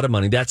a lot of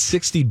money. That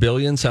 $60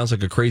 billion sounds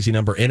like a crazy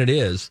number, and it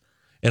is.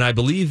 And I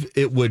believe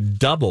it would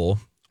double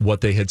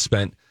what they had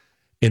spent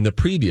in the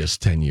previous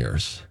 10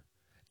 years.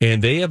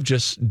 And they have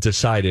just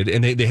decided,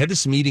 and they had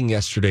this meeting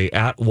yesterday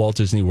at Walt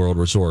Disney World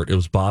Resort. It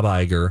was Bob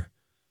Iger.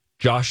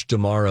 Josh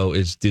D'Amaro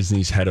is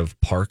Disney's head of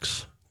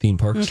parks, theme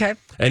parks. Okay.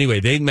 Anyway,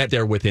 they met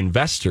there with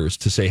investors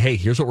to say, hey,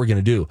 here's what we're going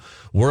to do.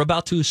 We're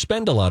about to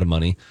spend a lot of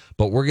money,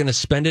 but we're going to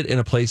spend it in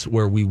a place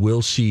where we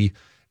will see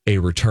a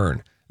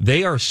return.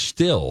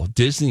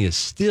 Disney is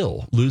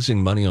still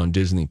losing money on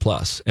Disney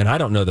Plus. And I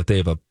don't know that they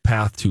have a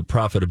path to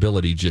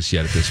profitability just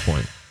yet at this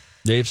point.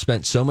 They've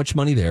spent so much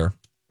money there.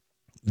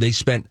 They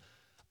spent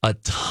a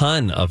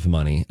ton of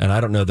money, and I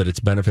don't know that it's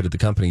benefited the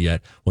company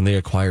yet. When they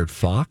acquired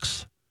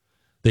Fox,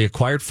 they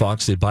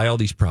buy all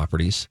these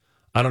properties.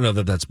 I don't know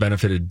that that's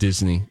benefited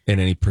Disney in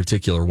any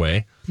particular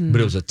way,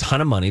 but it was a ton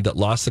of money that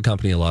lost the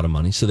company a lot of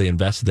money, so they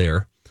invest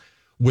there.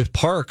 With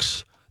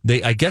parks,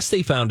 I guess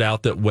they found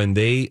out that when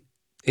they,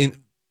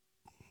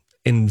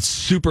 in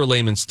super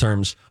layman's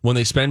terms, when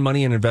they spend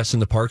money and invest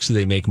in the parks,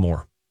 they make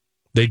more.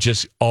 They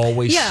just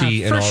always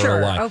see an ROI.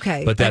 Sure.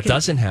 Okay. But that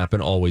doesn't happen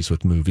always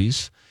with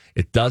movies.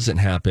 It doesn't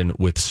happen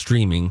with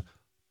streaming.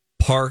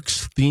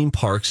 Parks, theme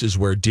parks is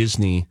where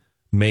Disney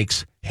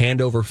makes hand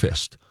over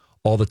fist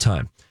all the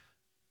time.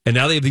 And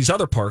now they have these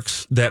other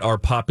parks that are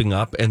popping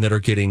up and that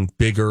are getting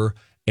bigger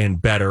and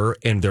better,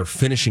 and they're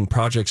finishing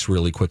projects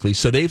really quickly.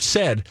 So they've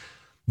said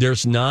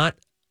there's not,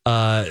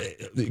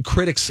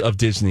 critics of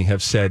Disney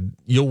have said,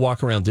 you'll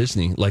walk around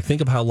Disney. Like,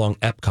 think of how long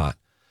Epcot.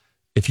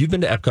 If you've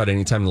been to Epcot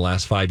anytime in the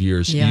last 5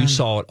 years, you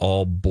saw it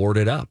all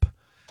boarded up.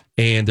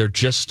 And they're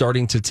just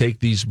starting to take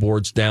these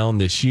boards down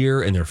this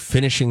year, and they're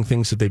finishing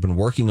things that they've been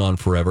working on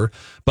forever.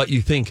 But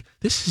you think,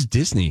 this is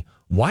Disney.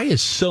 Why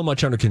is so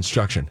much under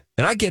construction?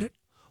 And I get it.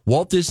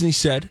 Walt Disney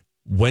said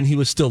when he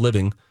was still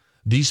living,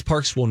 these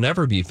parks will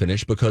never be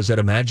finished because at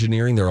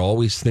Imagineering, they're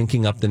always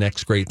thinking up the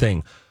next great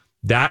thing.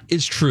 That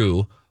is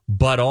true,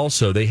 but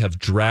also they have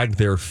dragged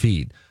their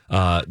feet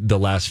the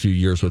last few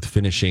years with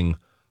finishing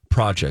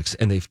projects.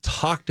 And they've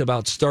talked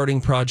about starting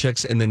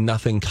projects, and then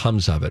nothing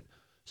comes of it.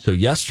 So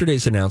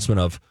yesterday's announcement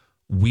of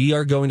we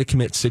are going to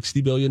commit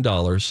 $60 billion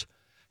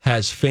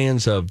has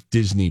fans of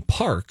Disney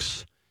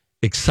parks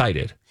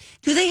excited.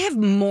 Do they have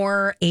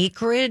more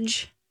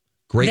acreage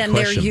than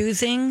they're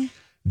using?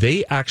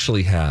 They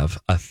actually have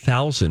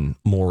 1,000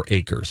 more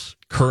acres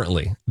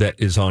currently that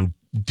is on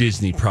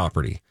Disney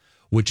property,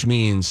 which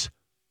means,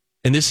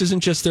 and this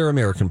isn't just their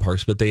American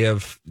parks, but they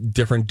have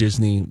different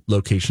Disney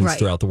locations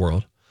throughout the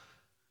world.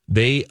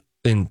 They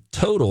in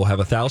total have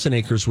 1,000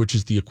 acres, which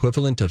is the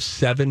equivalent of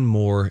 7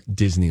 more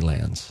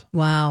Disneylands.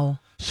 Wow.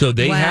 So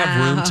they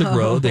have room to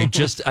grow. They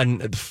just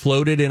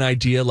floated an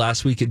idea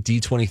last week at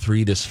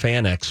D23, this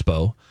fan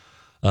expo,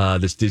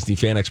 this Disney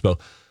fan expo,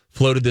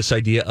 floated this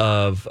idea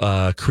of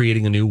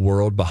creating a new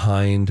world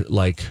behind,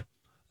 like,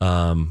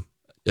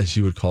 as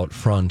you would call it,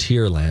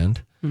 Frontierland.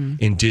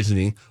 In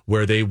Disney,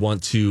 where they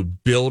want to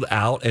build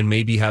out and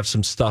maybe have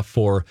some stuff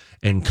for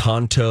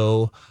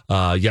Encanto.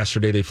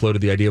 Yesterday, they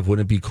floated the idea of,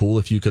 wouldn't it be cool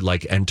if you could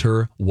like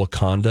enter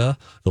Wakanda,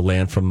 the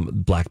land from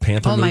Black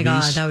Panther movies? Oh my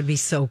God, that would be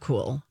so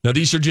cool. Now,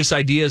 these are just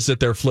ideas that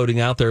they're floating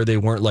out there. They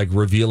weren't like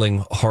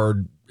revealing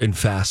hard and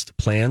fast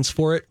plans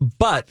for it.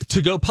 But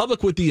to go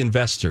public with the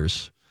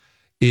investors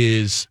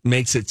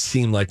makes it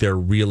seem like they're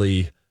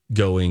really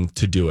going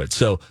to do it.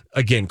 So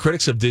again,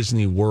 critics of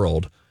Disney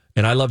World,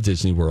 and I love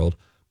Disney World,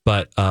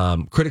 but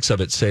critics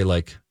of it say,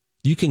 like,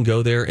 you can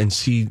go there and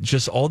see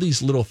just all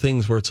these little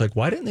things where it's like,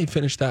 why didn't they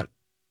finish that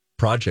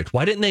project?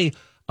 Why didn't they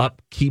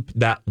upkeep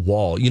that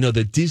wall. You know,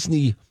 the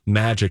Disney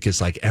magic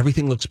is like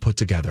everything looks put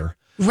together.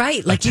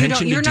 Right. Like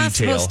you're not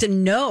supposed to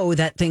know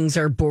that things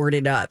are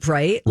boarded up,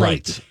 right?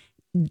 Right.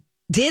 Like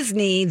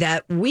Disney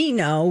that we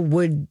know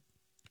would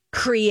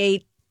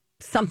create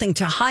something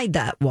to hide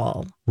that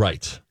wall.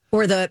 Right.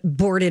 Or the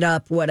boarded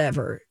up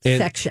whatever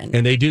section.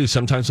 And they do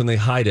sometimes when they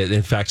hide it.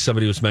 In fact,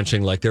 somebody was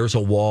mentioning like there's a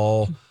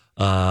wall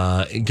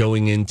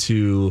going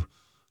into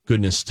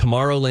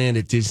Tomorrowland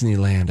at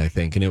Disneyland, I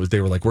think. And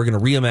they were like, we're going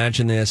to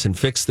reimagine this and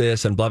fix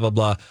this and blah, blah,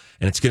 blah.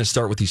 And it's going to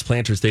start with these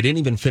planters. They didn't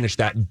even finish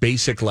that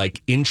basic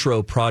like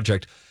intro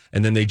project.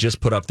 And then they just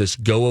put up this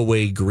go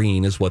away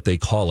green is what they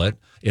call it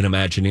in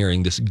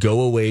Imagineering, this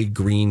go away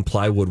green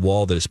plywood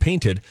wall that is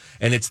painted.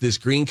 And it's this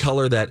green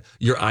color that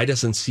your eye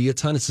doesn't see a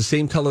ton. It's the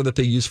same color that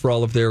they use for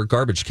all of their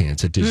garbage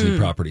cans at Disney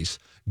properties.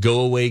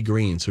 Go away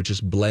green. So it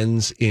just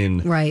blends in.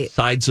 Right.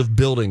 Sides of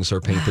buildings are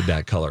painted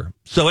that color.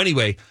 So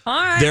anyway,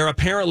 they're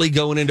apparently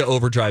going into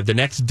overdrive. The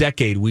next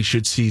decade, we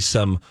should see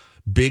some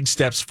big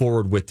steps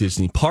forward with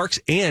Disney parks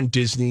and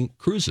Disney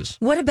cruises.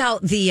 What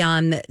about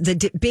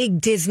the big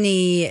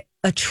Disney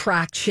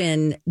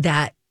attraction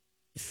that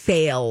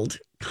failed,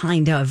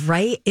 kind of,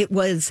 right? It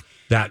was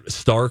that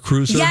Star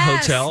Cruiser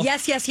Hotel.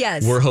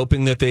 Yes. We're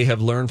hoping that they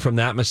have learned from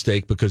that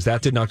mistake because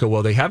that did not go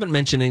well. They haven't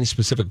mentioned any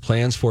specific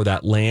plans for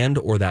that land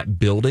or that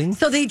building.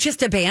 So they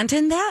just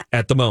abandoned that?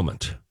 At the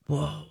moment.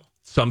 Whoa.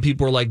 Some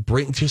people are like,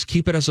 just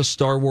keep it as a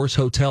Star Wars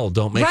hotel.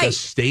 Don't make us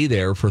stay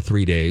there for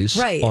 3 days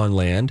on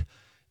land.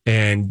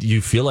 And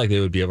you feel like they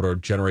would be able to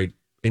generate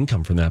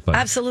income from that. But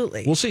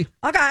absolutely. We'll see.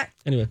 Okay.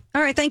 Anyway.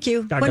 All right. Thank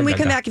you. When we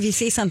come back, if you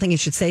see something, you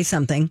should say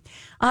something.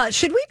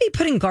 Should we be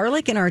putting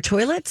garlic in our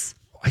toilets?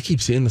 I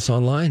keep seeing this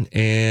online,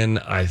 and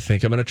I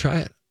think I'm going to try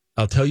it.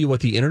 I'll tell you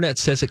what the internet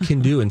says it can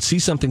do, and see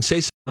something,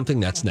 say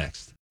something. That's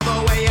next.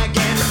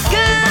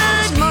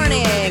 Good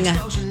morning.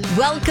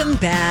 Welcome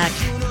back.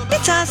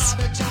 It's us,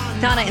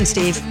 Donna and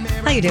Steve.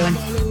 How you doing?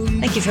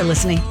 Thank you for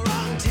listening.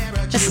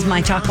 This is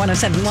My Talk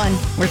 1071,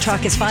 where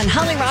talk is fun.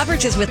 Holly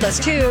Roberts is with us,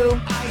 too.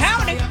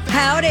 Howdy.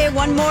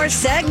 One more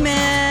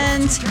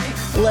segment.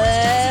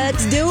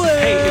 Let's do it.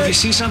 Hey, if you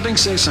see something,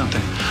 say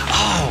something.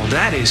 Oh,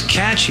 that is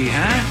catchy,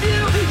 huh?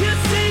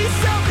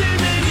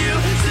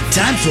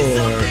 Time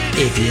for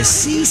If You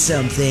See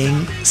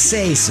Something,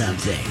 Say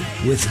Something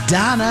with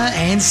Donna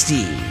and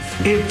Steve.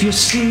 If you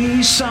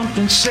see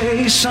something,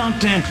 say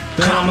something.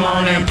 Come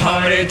on and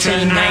party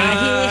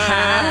tonight.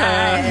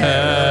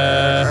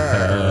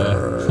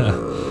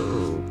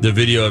 The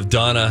video of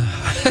Donna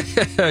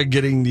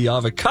getting the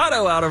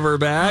avocado out of her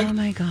bag. Oh,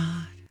 my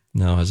God.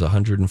 Now has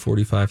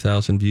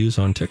 145,000 views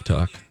on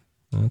TikTok.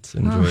 That's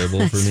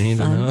enjoyable for me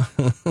to know.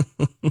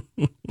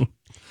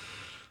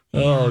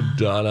 Oh,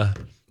 Donna.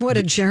 What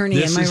a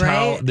journey, am I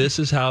right? This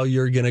is how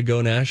you're going to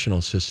go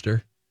national,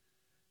 sister.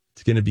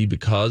 It's going to be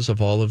because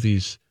of all of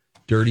these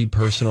dirty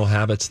personal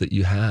habits that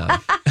you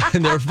have.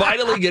 And they're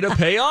finally going to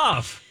pay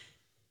off.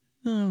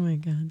 Oh, my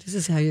God. This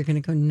is how you're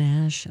going to go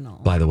national.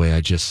 By the way,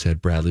 I just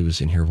said Bradley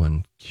was in here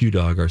when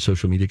Q-Dog, our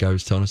social media guy,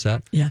 was telling us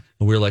that. Yeah.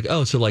 And we were like,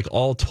 oh, so like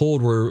all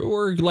told,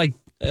 we're like,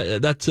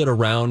 that's at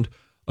around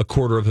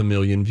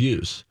 250,000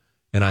 views.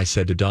 And I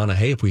said to Donna,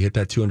 hey, if we hit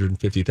that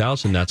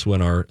 250,000, that's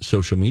when our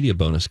social media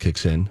bonus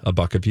kicks in,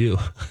 $1 a view.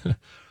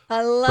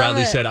 I love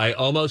Bradley it. said, I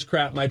almost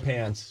crapped my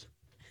pants.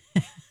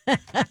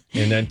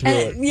 And then threw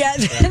it. Yeah,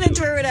 and then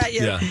threw it at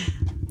you. Yeah.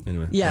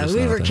 Anyway, yeah,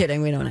 we were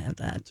kidding. We don't have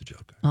that. It's a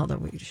joke. Although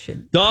we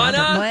should.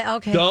 Donna,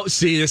 okay. Don't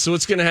see this. Is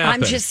what's going to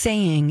happen. I'm just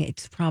saying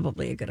it's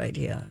probably a good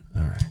idea.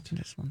 All right.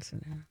 Just once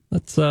in there.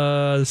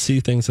 Let's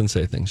see things and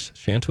say things,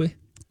 shan't we?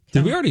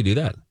 Did we already do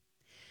that?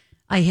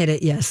 I hit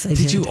it. Yes, I did.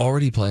 Did you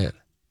already play it?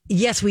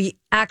 Yes, we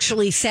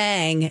actually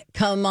sang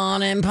 "Come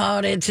On and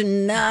Party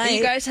Tonight."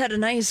 You guys had a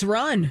nice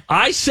run.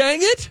 I sang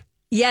it?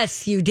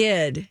 Yes, you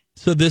did.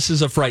 So this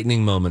is a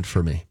frightening moment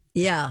for me.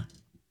 Yeah.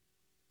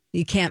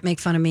 You can't make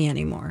fun of me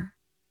anymore.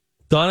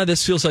 Donna,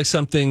 this feels like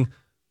something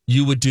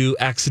you would do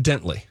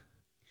accidentally.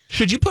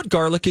 Should you put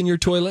garlic in your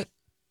toilet?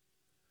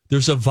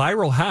 There's a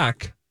viral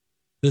hack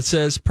that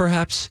says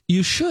perhaps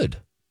you should.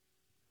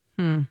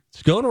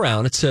 It's going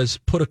around. It says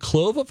put a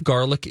clove of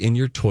garlic in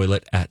your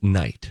toilet at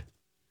night.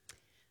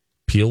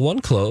 Peel one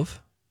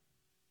clove.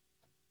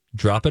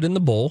 Drop it in the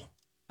bowl.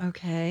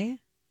 Okay.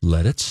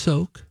 Let it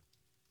soak.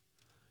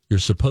 You're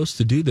supposed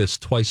to do this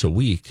twice a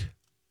week.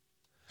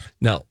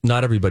 Now,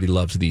 not everybody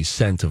loves the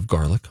scent of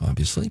garlic,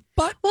 obviously,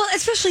 but Well,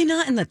 especially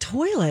not in the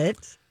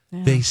toilet.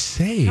 they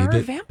say How are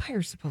that,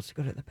 vampires supposed to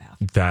go to the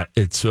bathroom? that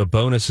it's a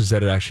bonus is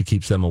that it actually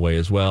keeps them away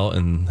as well.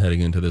 And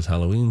heading into this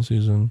Halloween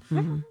season,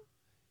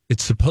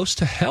 it's supposed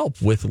to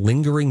help with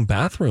lingering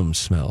bathroom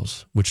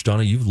smells, which,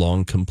 Donna, you've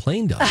long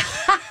complained of.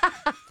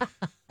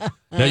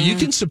 Now, you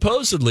can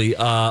supposedly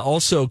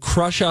also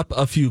crush up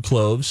a few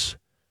cloves,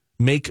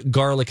 make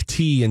garlic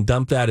tea, and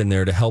dump that in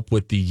there to help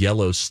with the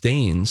yellow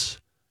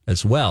stains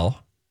as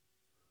well.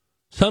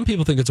 Some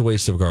people think it's a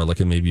waste of garlic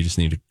and maybe you just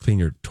need to clean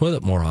your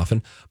toilet more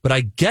often. But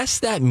I guess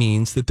that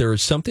means that there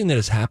is something that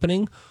is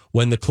happening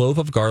when the clove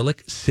of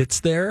garlic sits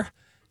there.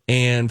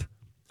 And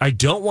I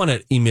don't want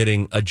it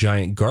emitting a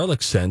giant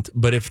garlic scent,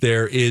 but if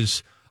there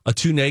is a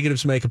 2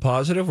 negatives make a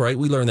positive, right?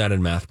 We learned that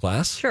in math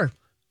class. Sure.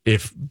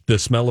 If the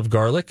smell of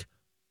garlic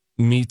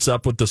meets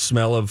up with the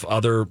smell of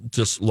other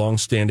just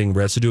long-standing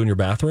residue in your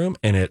bathroom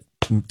and it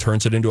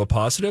turns it into a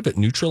positive, it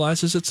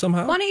neutralizes it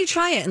somehow. Why don't you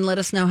try it and let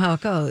us know how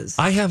it goes?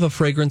 I have a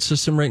fragrance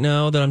system right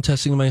now that I'm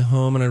testing in my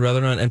home, and I'd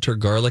rather not enter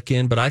garlic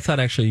in, but I thought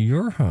actually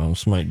your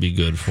house might be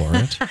good for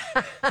it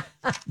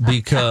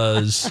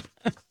because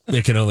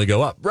it can only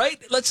go up,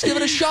 right? Let's give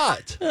it a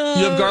shot. You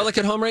have garlic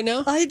at home right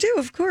now? I do,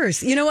 of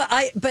course. You know what?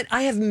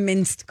 I have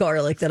minced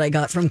garlic that I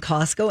got from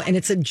Costco, and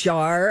it's a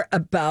jar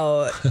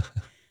about...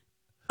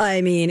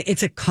 I mean,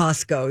 it's a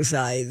Costco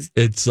size.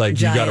 It's like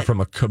giant. you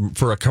got it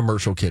for a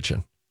commercial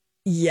kitchen.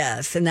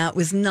 Yes, and that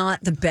was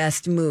not the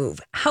best move.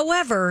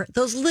 However,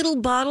 those little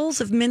bottles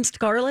of minced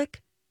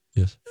garlic,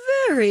 yes,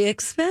 very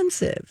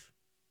expensive.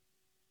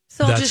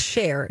 So I'll just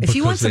share. If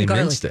you want some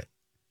garlic. Minced it.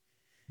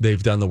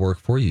 They've done the work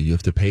for you. You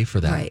have to pay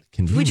for that. Right.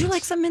 Would you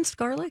like some minced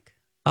garlic?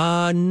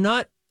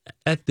 Not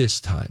at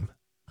this time.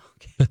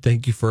 Okay. But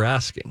thank you for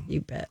asking.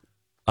 You bet.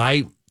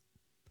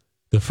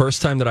 The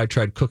first time that I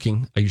tried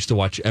cooking, I used to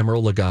watch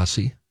Emeril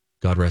Lagasse.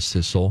 God rest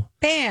his soul.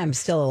 Bam,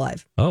 still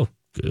alive. Oh,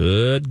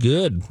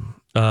 good.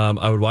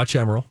 I would watch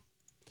Emeril,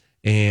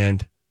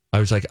 and I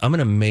was like, I'm going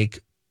to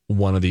make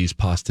one of these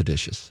pasta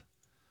dishes.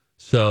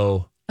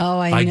 So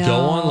I go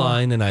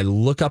online and I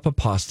look up a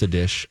pasta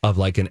dish of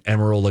like an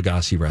Emeril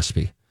Lagasse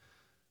recipe.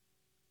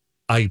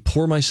 I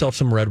pour myself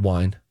some red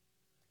wine.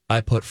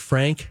 I put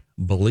Frank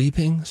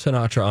bleeping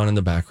Sinatra on in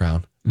the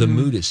background. The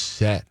mood is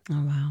set.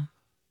 Oh, wow.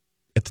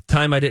 At the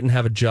time, I didn't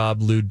have a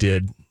job. Lou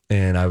did.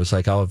 And I was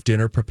like, I'll have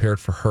dinner prepared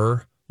for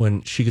her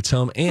when she gets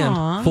home.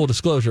 And full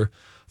disclosure,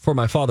 for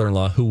my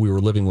father-in-law, who we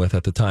were living with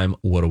at the time,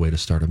 what a way to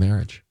start a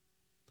marriage.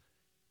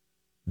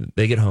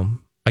 They get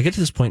home. I get to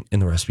this point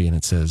in the recipe, and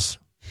it says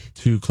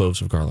 2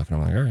 cloves of garlic. And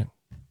I'm like, all right.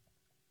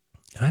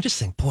 And I just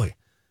think, boy,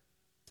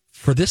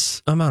 for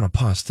this amount of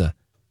pasta,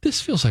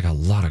 this feels like a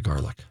lot of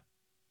garlic.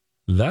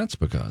 That's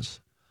because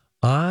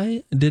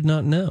I did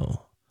not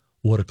know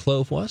what a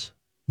clove was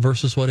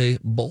versus what a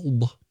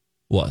bulb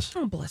was.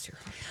 Oh, bless your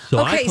heart. So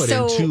I put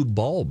in 2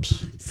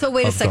 bulbs. So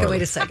wait a second.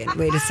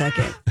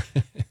 Garlic.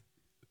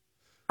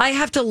 I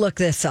have to look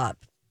this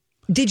up.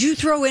 Did you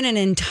throw in an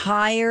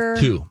entire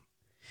 2?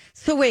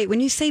 So wait, when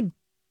you say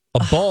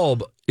a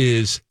bulb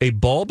is a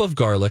bulb of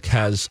garlic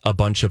has a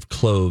bunch of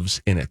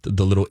cloves in it,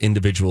 the little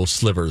individual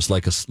slivers,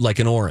 like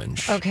an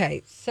orange.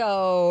 Okay,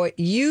 so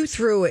you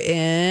threw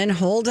in.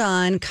 Hold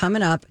on,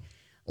 coming up.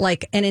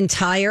 Like an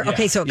entire,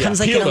 okay, so it comes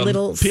like in a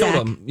little sack.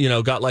 Peeled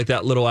them, got like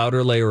that little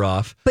outer layer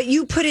off. But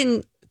you put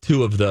in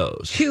 2 of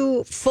those.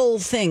 2 full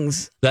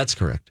things. That's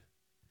correct.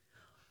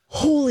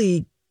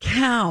 Holy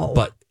cow.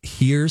 But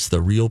here's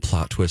the real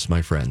plot twist,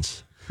 my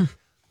friends.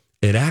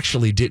 It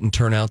actually didn't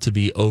turn out to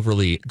be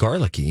overly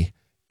garlicky,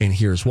 and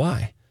here's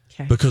why.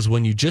 Okay. Because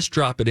when you just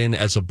drop it in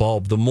as a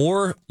bulb, the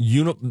more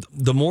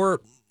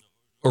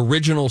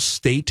original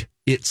state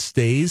it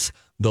stays,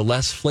 the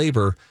less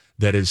flavor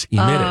that is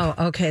emitted. Oh,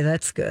 okay,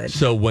 that's good.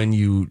 So when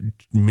you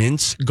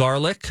mince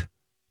garlic,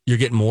 you're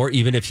getting more.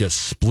 Even if you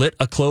split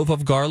a clove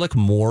of garlic,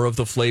 more of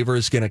the flavor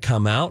is going to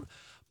come out.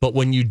 But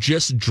when you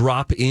just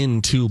drop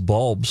in 2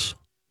 bulbs,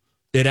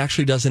 it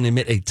actually doesn't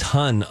emit a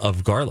ton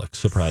of garlic,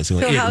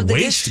 surprisingly. So it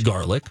wastes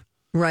garlic.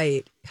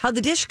 Right. How'd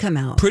the dish come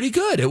out? Pretty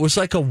good. It was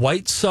like a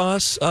white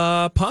sauce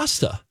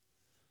pasta.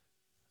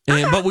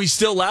 But we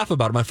still laugh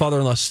about it. My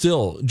father-in-law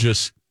still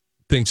just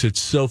thinks it's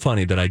so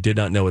funny that I did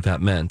not know what that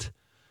meant.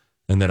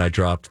 And then I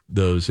dropped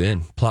those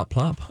in. Plop,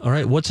 plop. All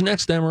right, what's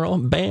next,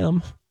 Emerald?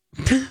 Bam.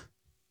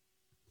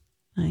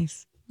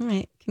 Nice. All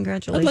right,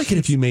 congratulations. I'd like it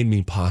if you made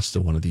me pasta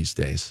one of these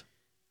days.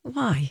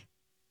 Why?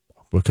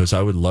 Because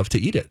I would love to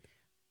eat it.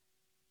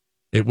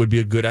 It would be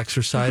a good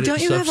exercise of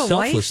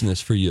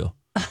selflessness for you.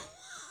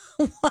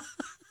 What?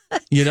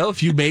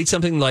 If you made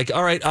something like,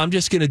 all right, I'm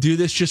just going to do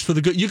this just for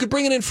the good. You could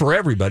bring it in for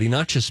everybody,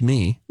 not just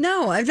me.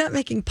 No, I'm not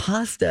making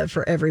pasta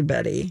for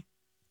everybody.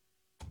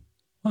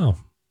 Wow.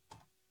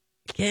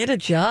 Get a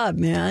job,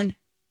 man.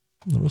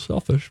 A little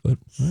selfish, but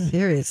right.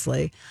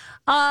 Seriously.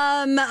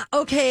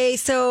 Okay,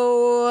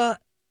 so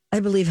I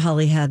believe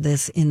Holly had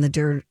this in the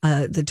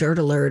dirt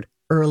alert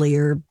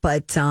earlier,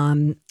 but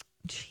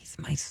geez,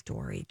 my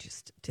story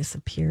just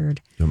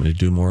disappeared. You want me to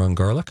do more on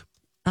garlic?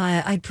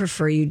 I'd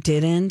prefer you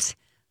didn't,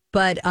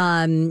 but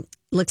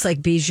looks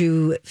like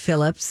Bijou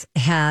Phillips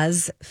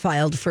has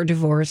filed for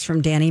divorce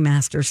from Danny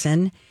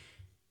Masterson.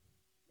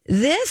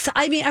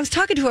 I was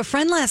talking to a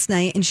friend last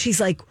night, and she's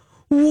like,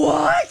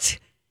 what?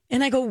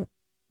 And I go,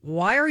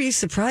 why are you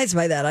surprised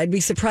by that? I'd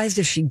be surprised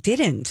if she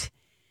didn't.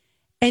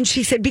 And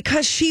she said,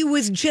 because she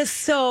was just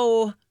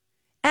so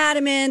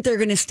adamant they're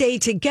going to stay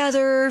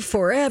together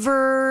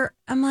forever.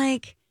 I'm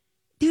like,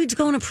 dude's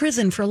going to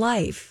prison for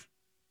life.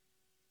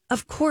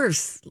 Of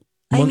course.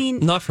 Well,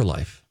 not for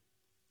life.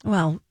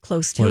 Well,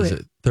 close to it. What is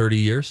it, 30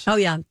 years? Oh,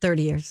 yeah,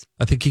 30 years.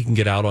 I think he can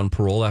get out on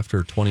parole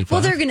after 25.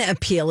 Well, they're going to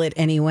appeal it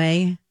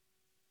anyway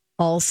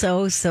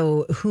also,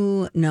 so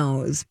who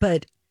knows?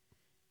 But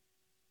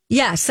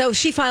Yeah, so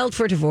she filed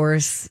for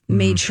divorce,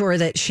 made sure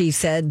that she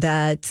said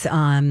that,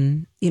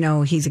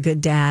 he's a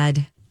good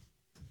dad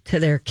to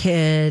their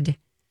kid.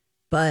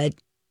 But,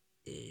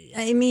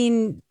 I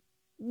mean,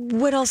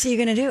 what else are you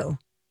going to do?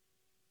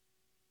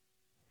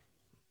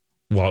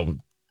 Well,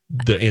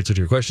 the answer to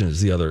your question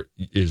is the other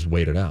is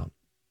wait it out.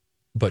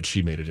 But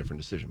she made a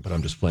different decision. But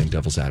I'm just playing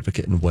devil's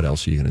advocate. And what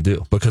else are you going to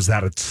do? Because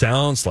that it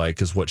sounds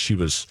like is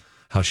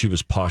how she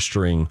was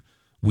posturing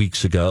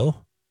weeks ago.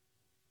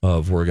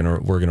 Of we're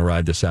gonna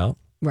ride this out,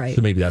 right?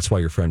 So maybe that's why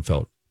your friend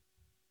felt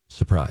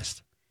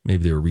surprised.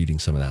 Maybe they were reading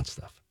some of that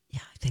stuff.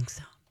 Yeah, I think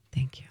so.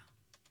 Thank you.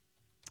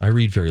 I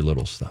read very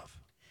little stuff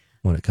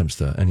when it comes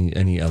to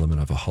any element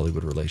of a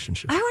Hollywood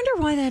relationship. I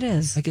wonder why that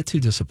is. I get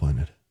too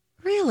disappointed.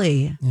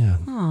 Really? Yeah.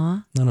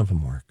 Aw. None of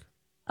them work.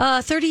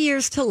 30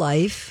 years to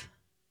life.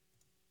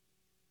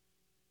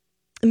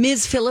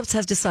 Ms. Phillips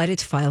has decided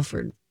to file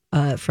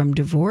from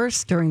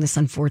divorce during this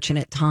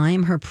unfortunate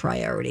time. Her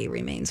priority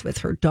remains with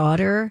her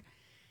daughter.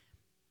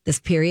 This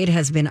period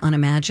has been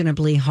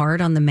unimaginably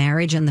hard on the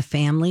marriage and the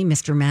family.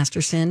 Mr.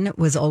 Masterson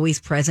was always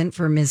present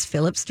for Ms.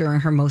 Phillips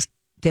during her most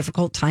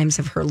difficult times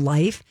of her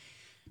life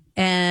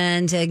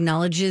and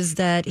acknowledges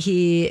that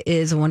he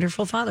is a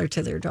wonderful father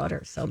to their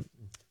daughter. So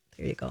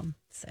there you go.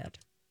 Sad.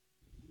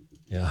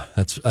 Yeah,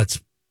 that's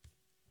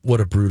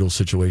what a brutal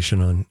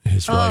situation on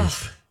his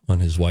wife. On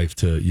his wife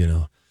to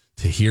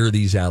hear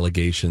these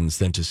allegations,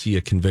 then to see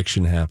a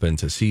conviction happen,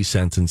 to see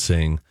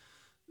sentencing.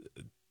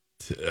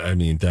 I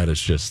mean, that is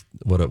just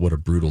what a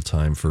brutal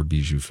time for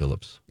Bijou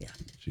Phillips. Yeah.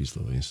 Jeez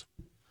Louise.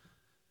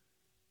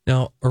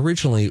 Now,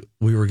 originally,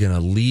 we were going to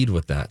lead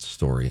with that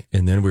story,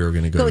 and then we were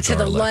going to go to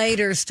the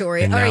lighter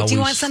story. And all right, do you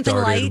we want something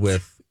started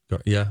light?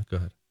 Yeah, go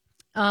ahead.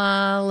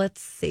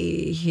 Let's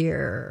see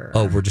here.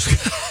 Oh, we're just...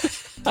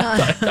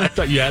 I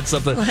thought you had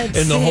something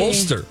the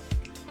holster.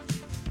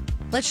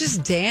 Let's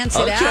just dance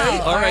it out. Okay,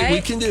 all right,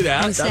 we can do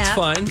that. That's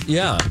fine.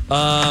 Yeah.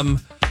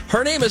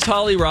 Her name is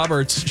Holly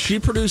Roberts. She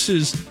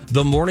produces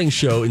the morning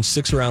show and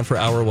sticks around for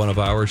hour one of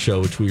our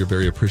show, which we are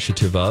very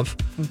appreciative of.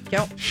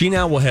 Yep. She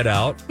now will head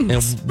out, and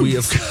we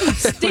have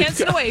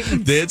dancing away.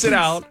 Dance it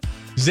out.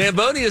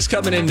 Zamboni is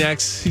coming in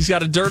next. He's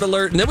got a dirt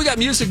alert, and then we got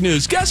music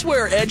news. Guess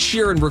where Ed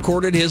Sheeran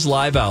recorded his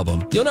live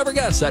album? You'll never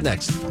guess. That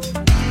next.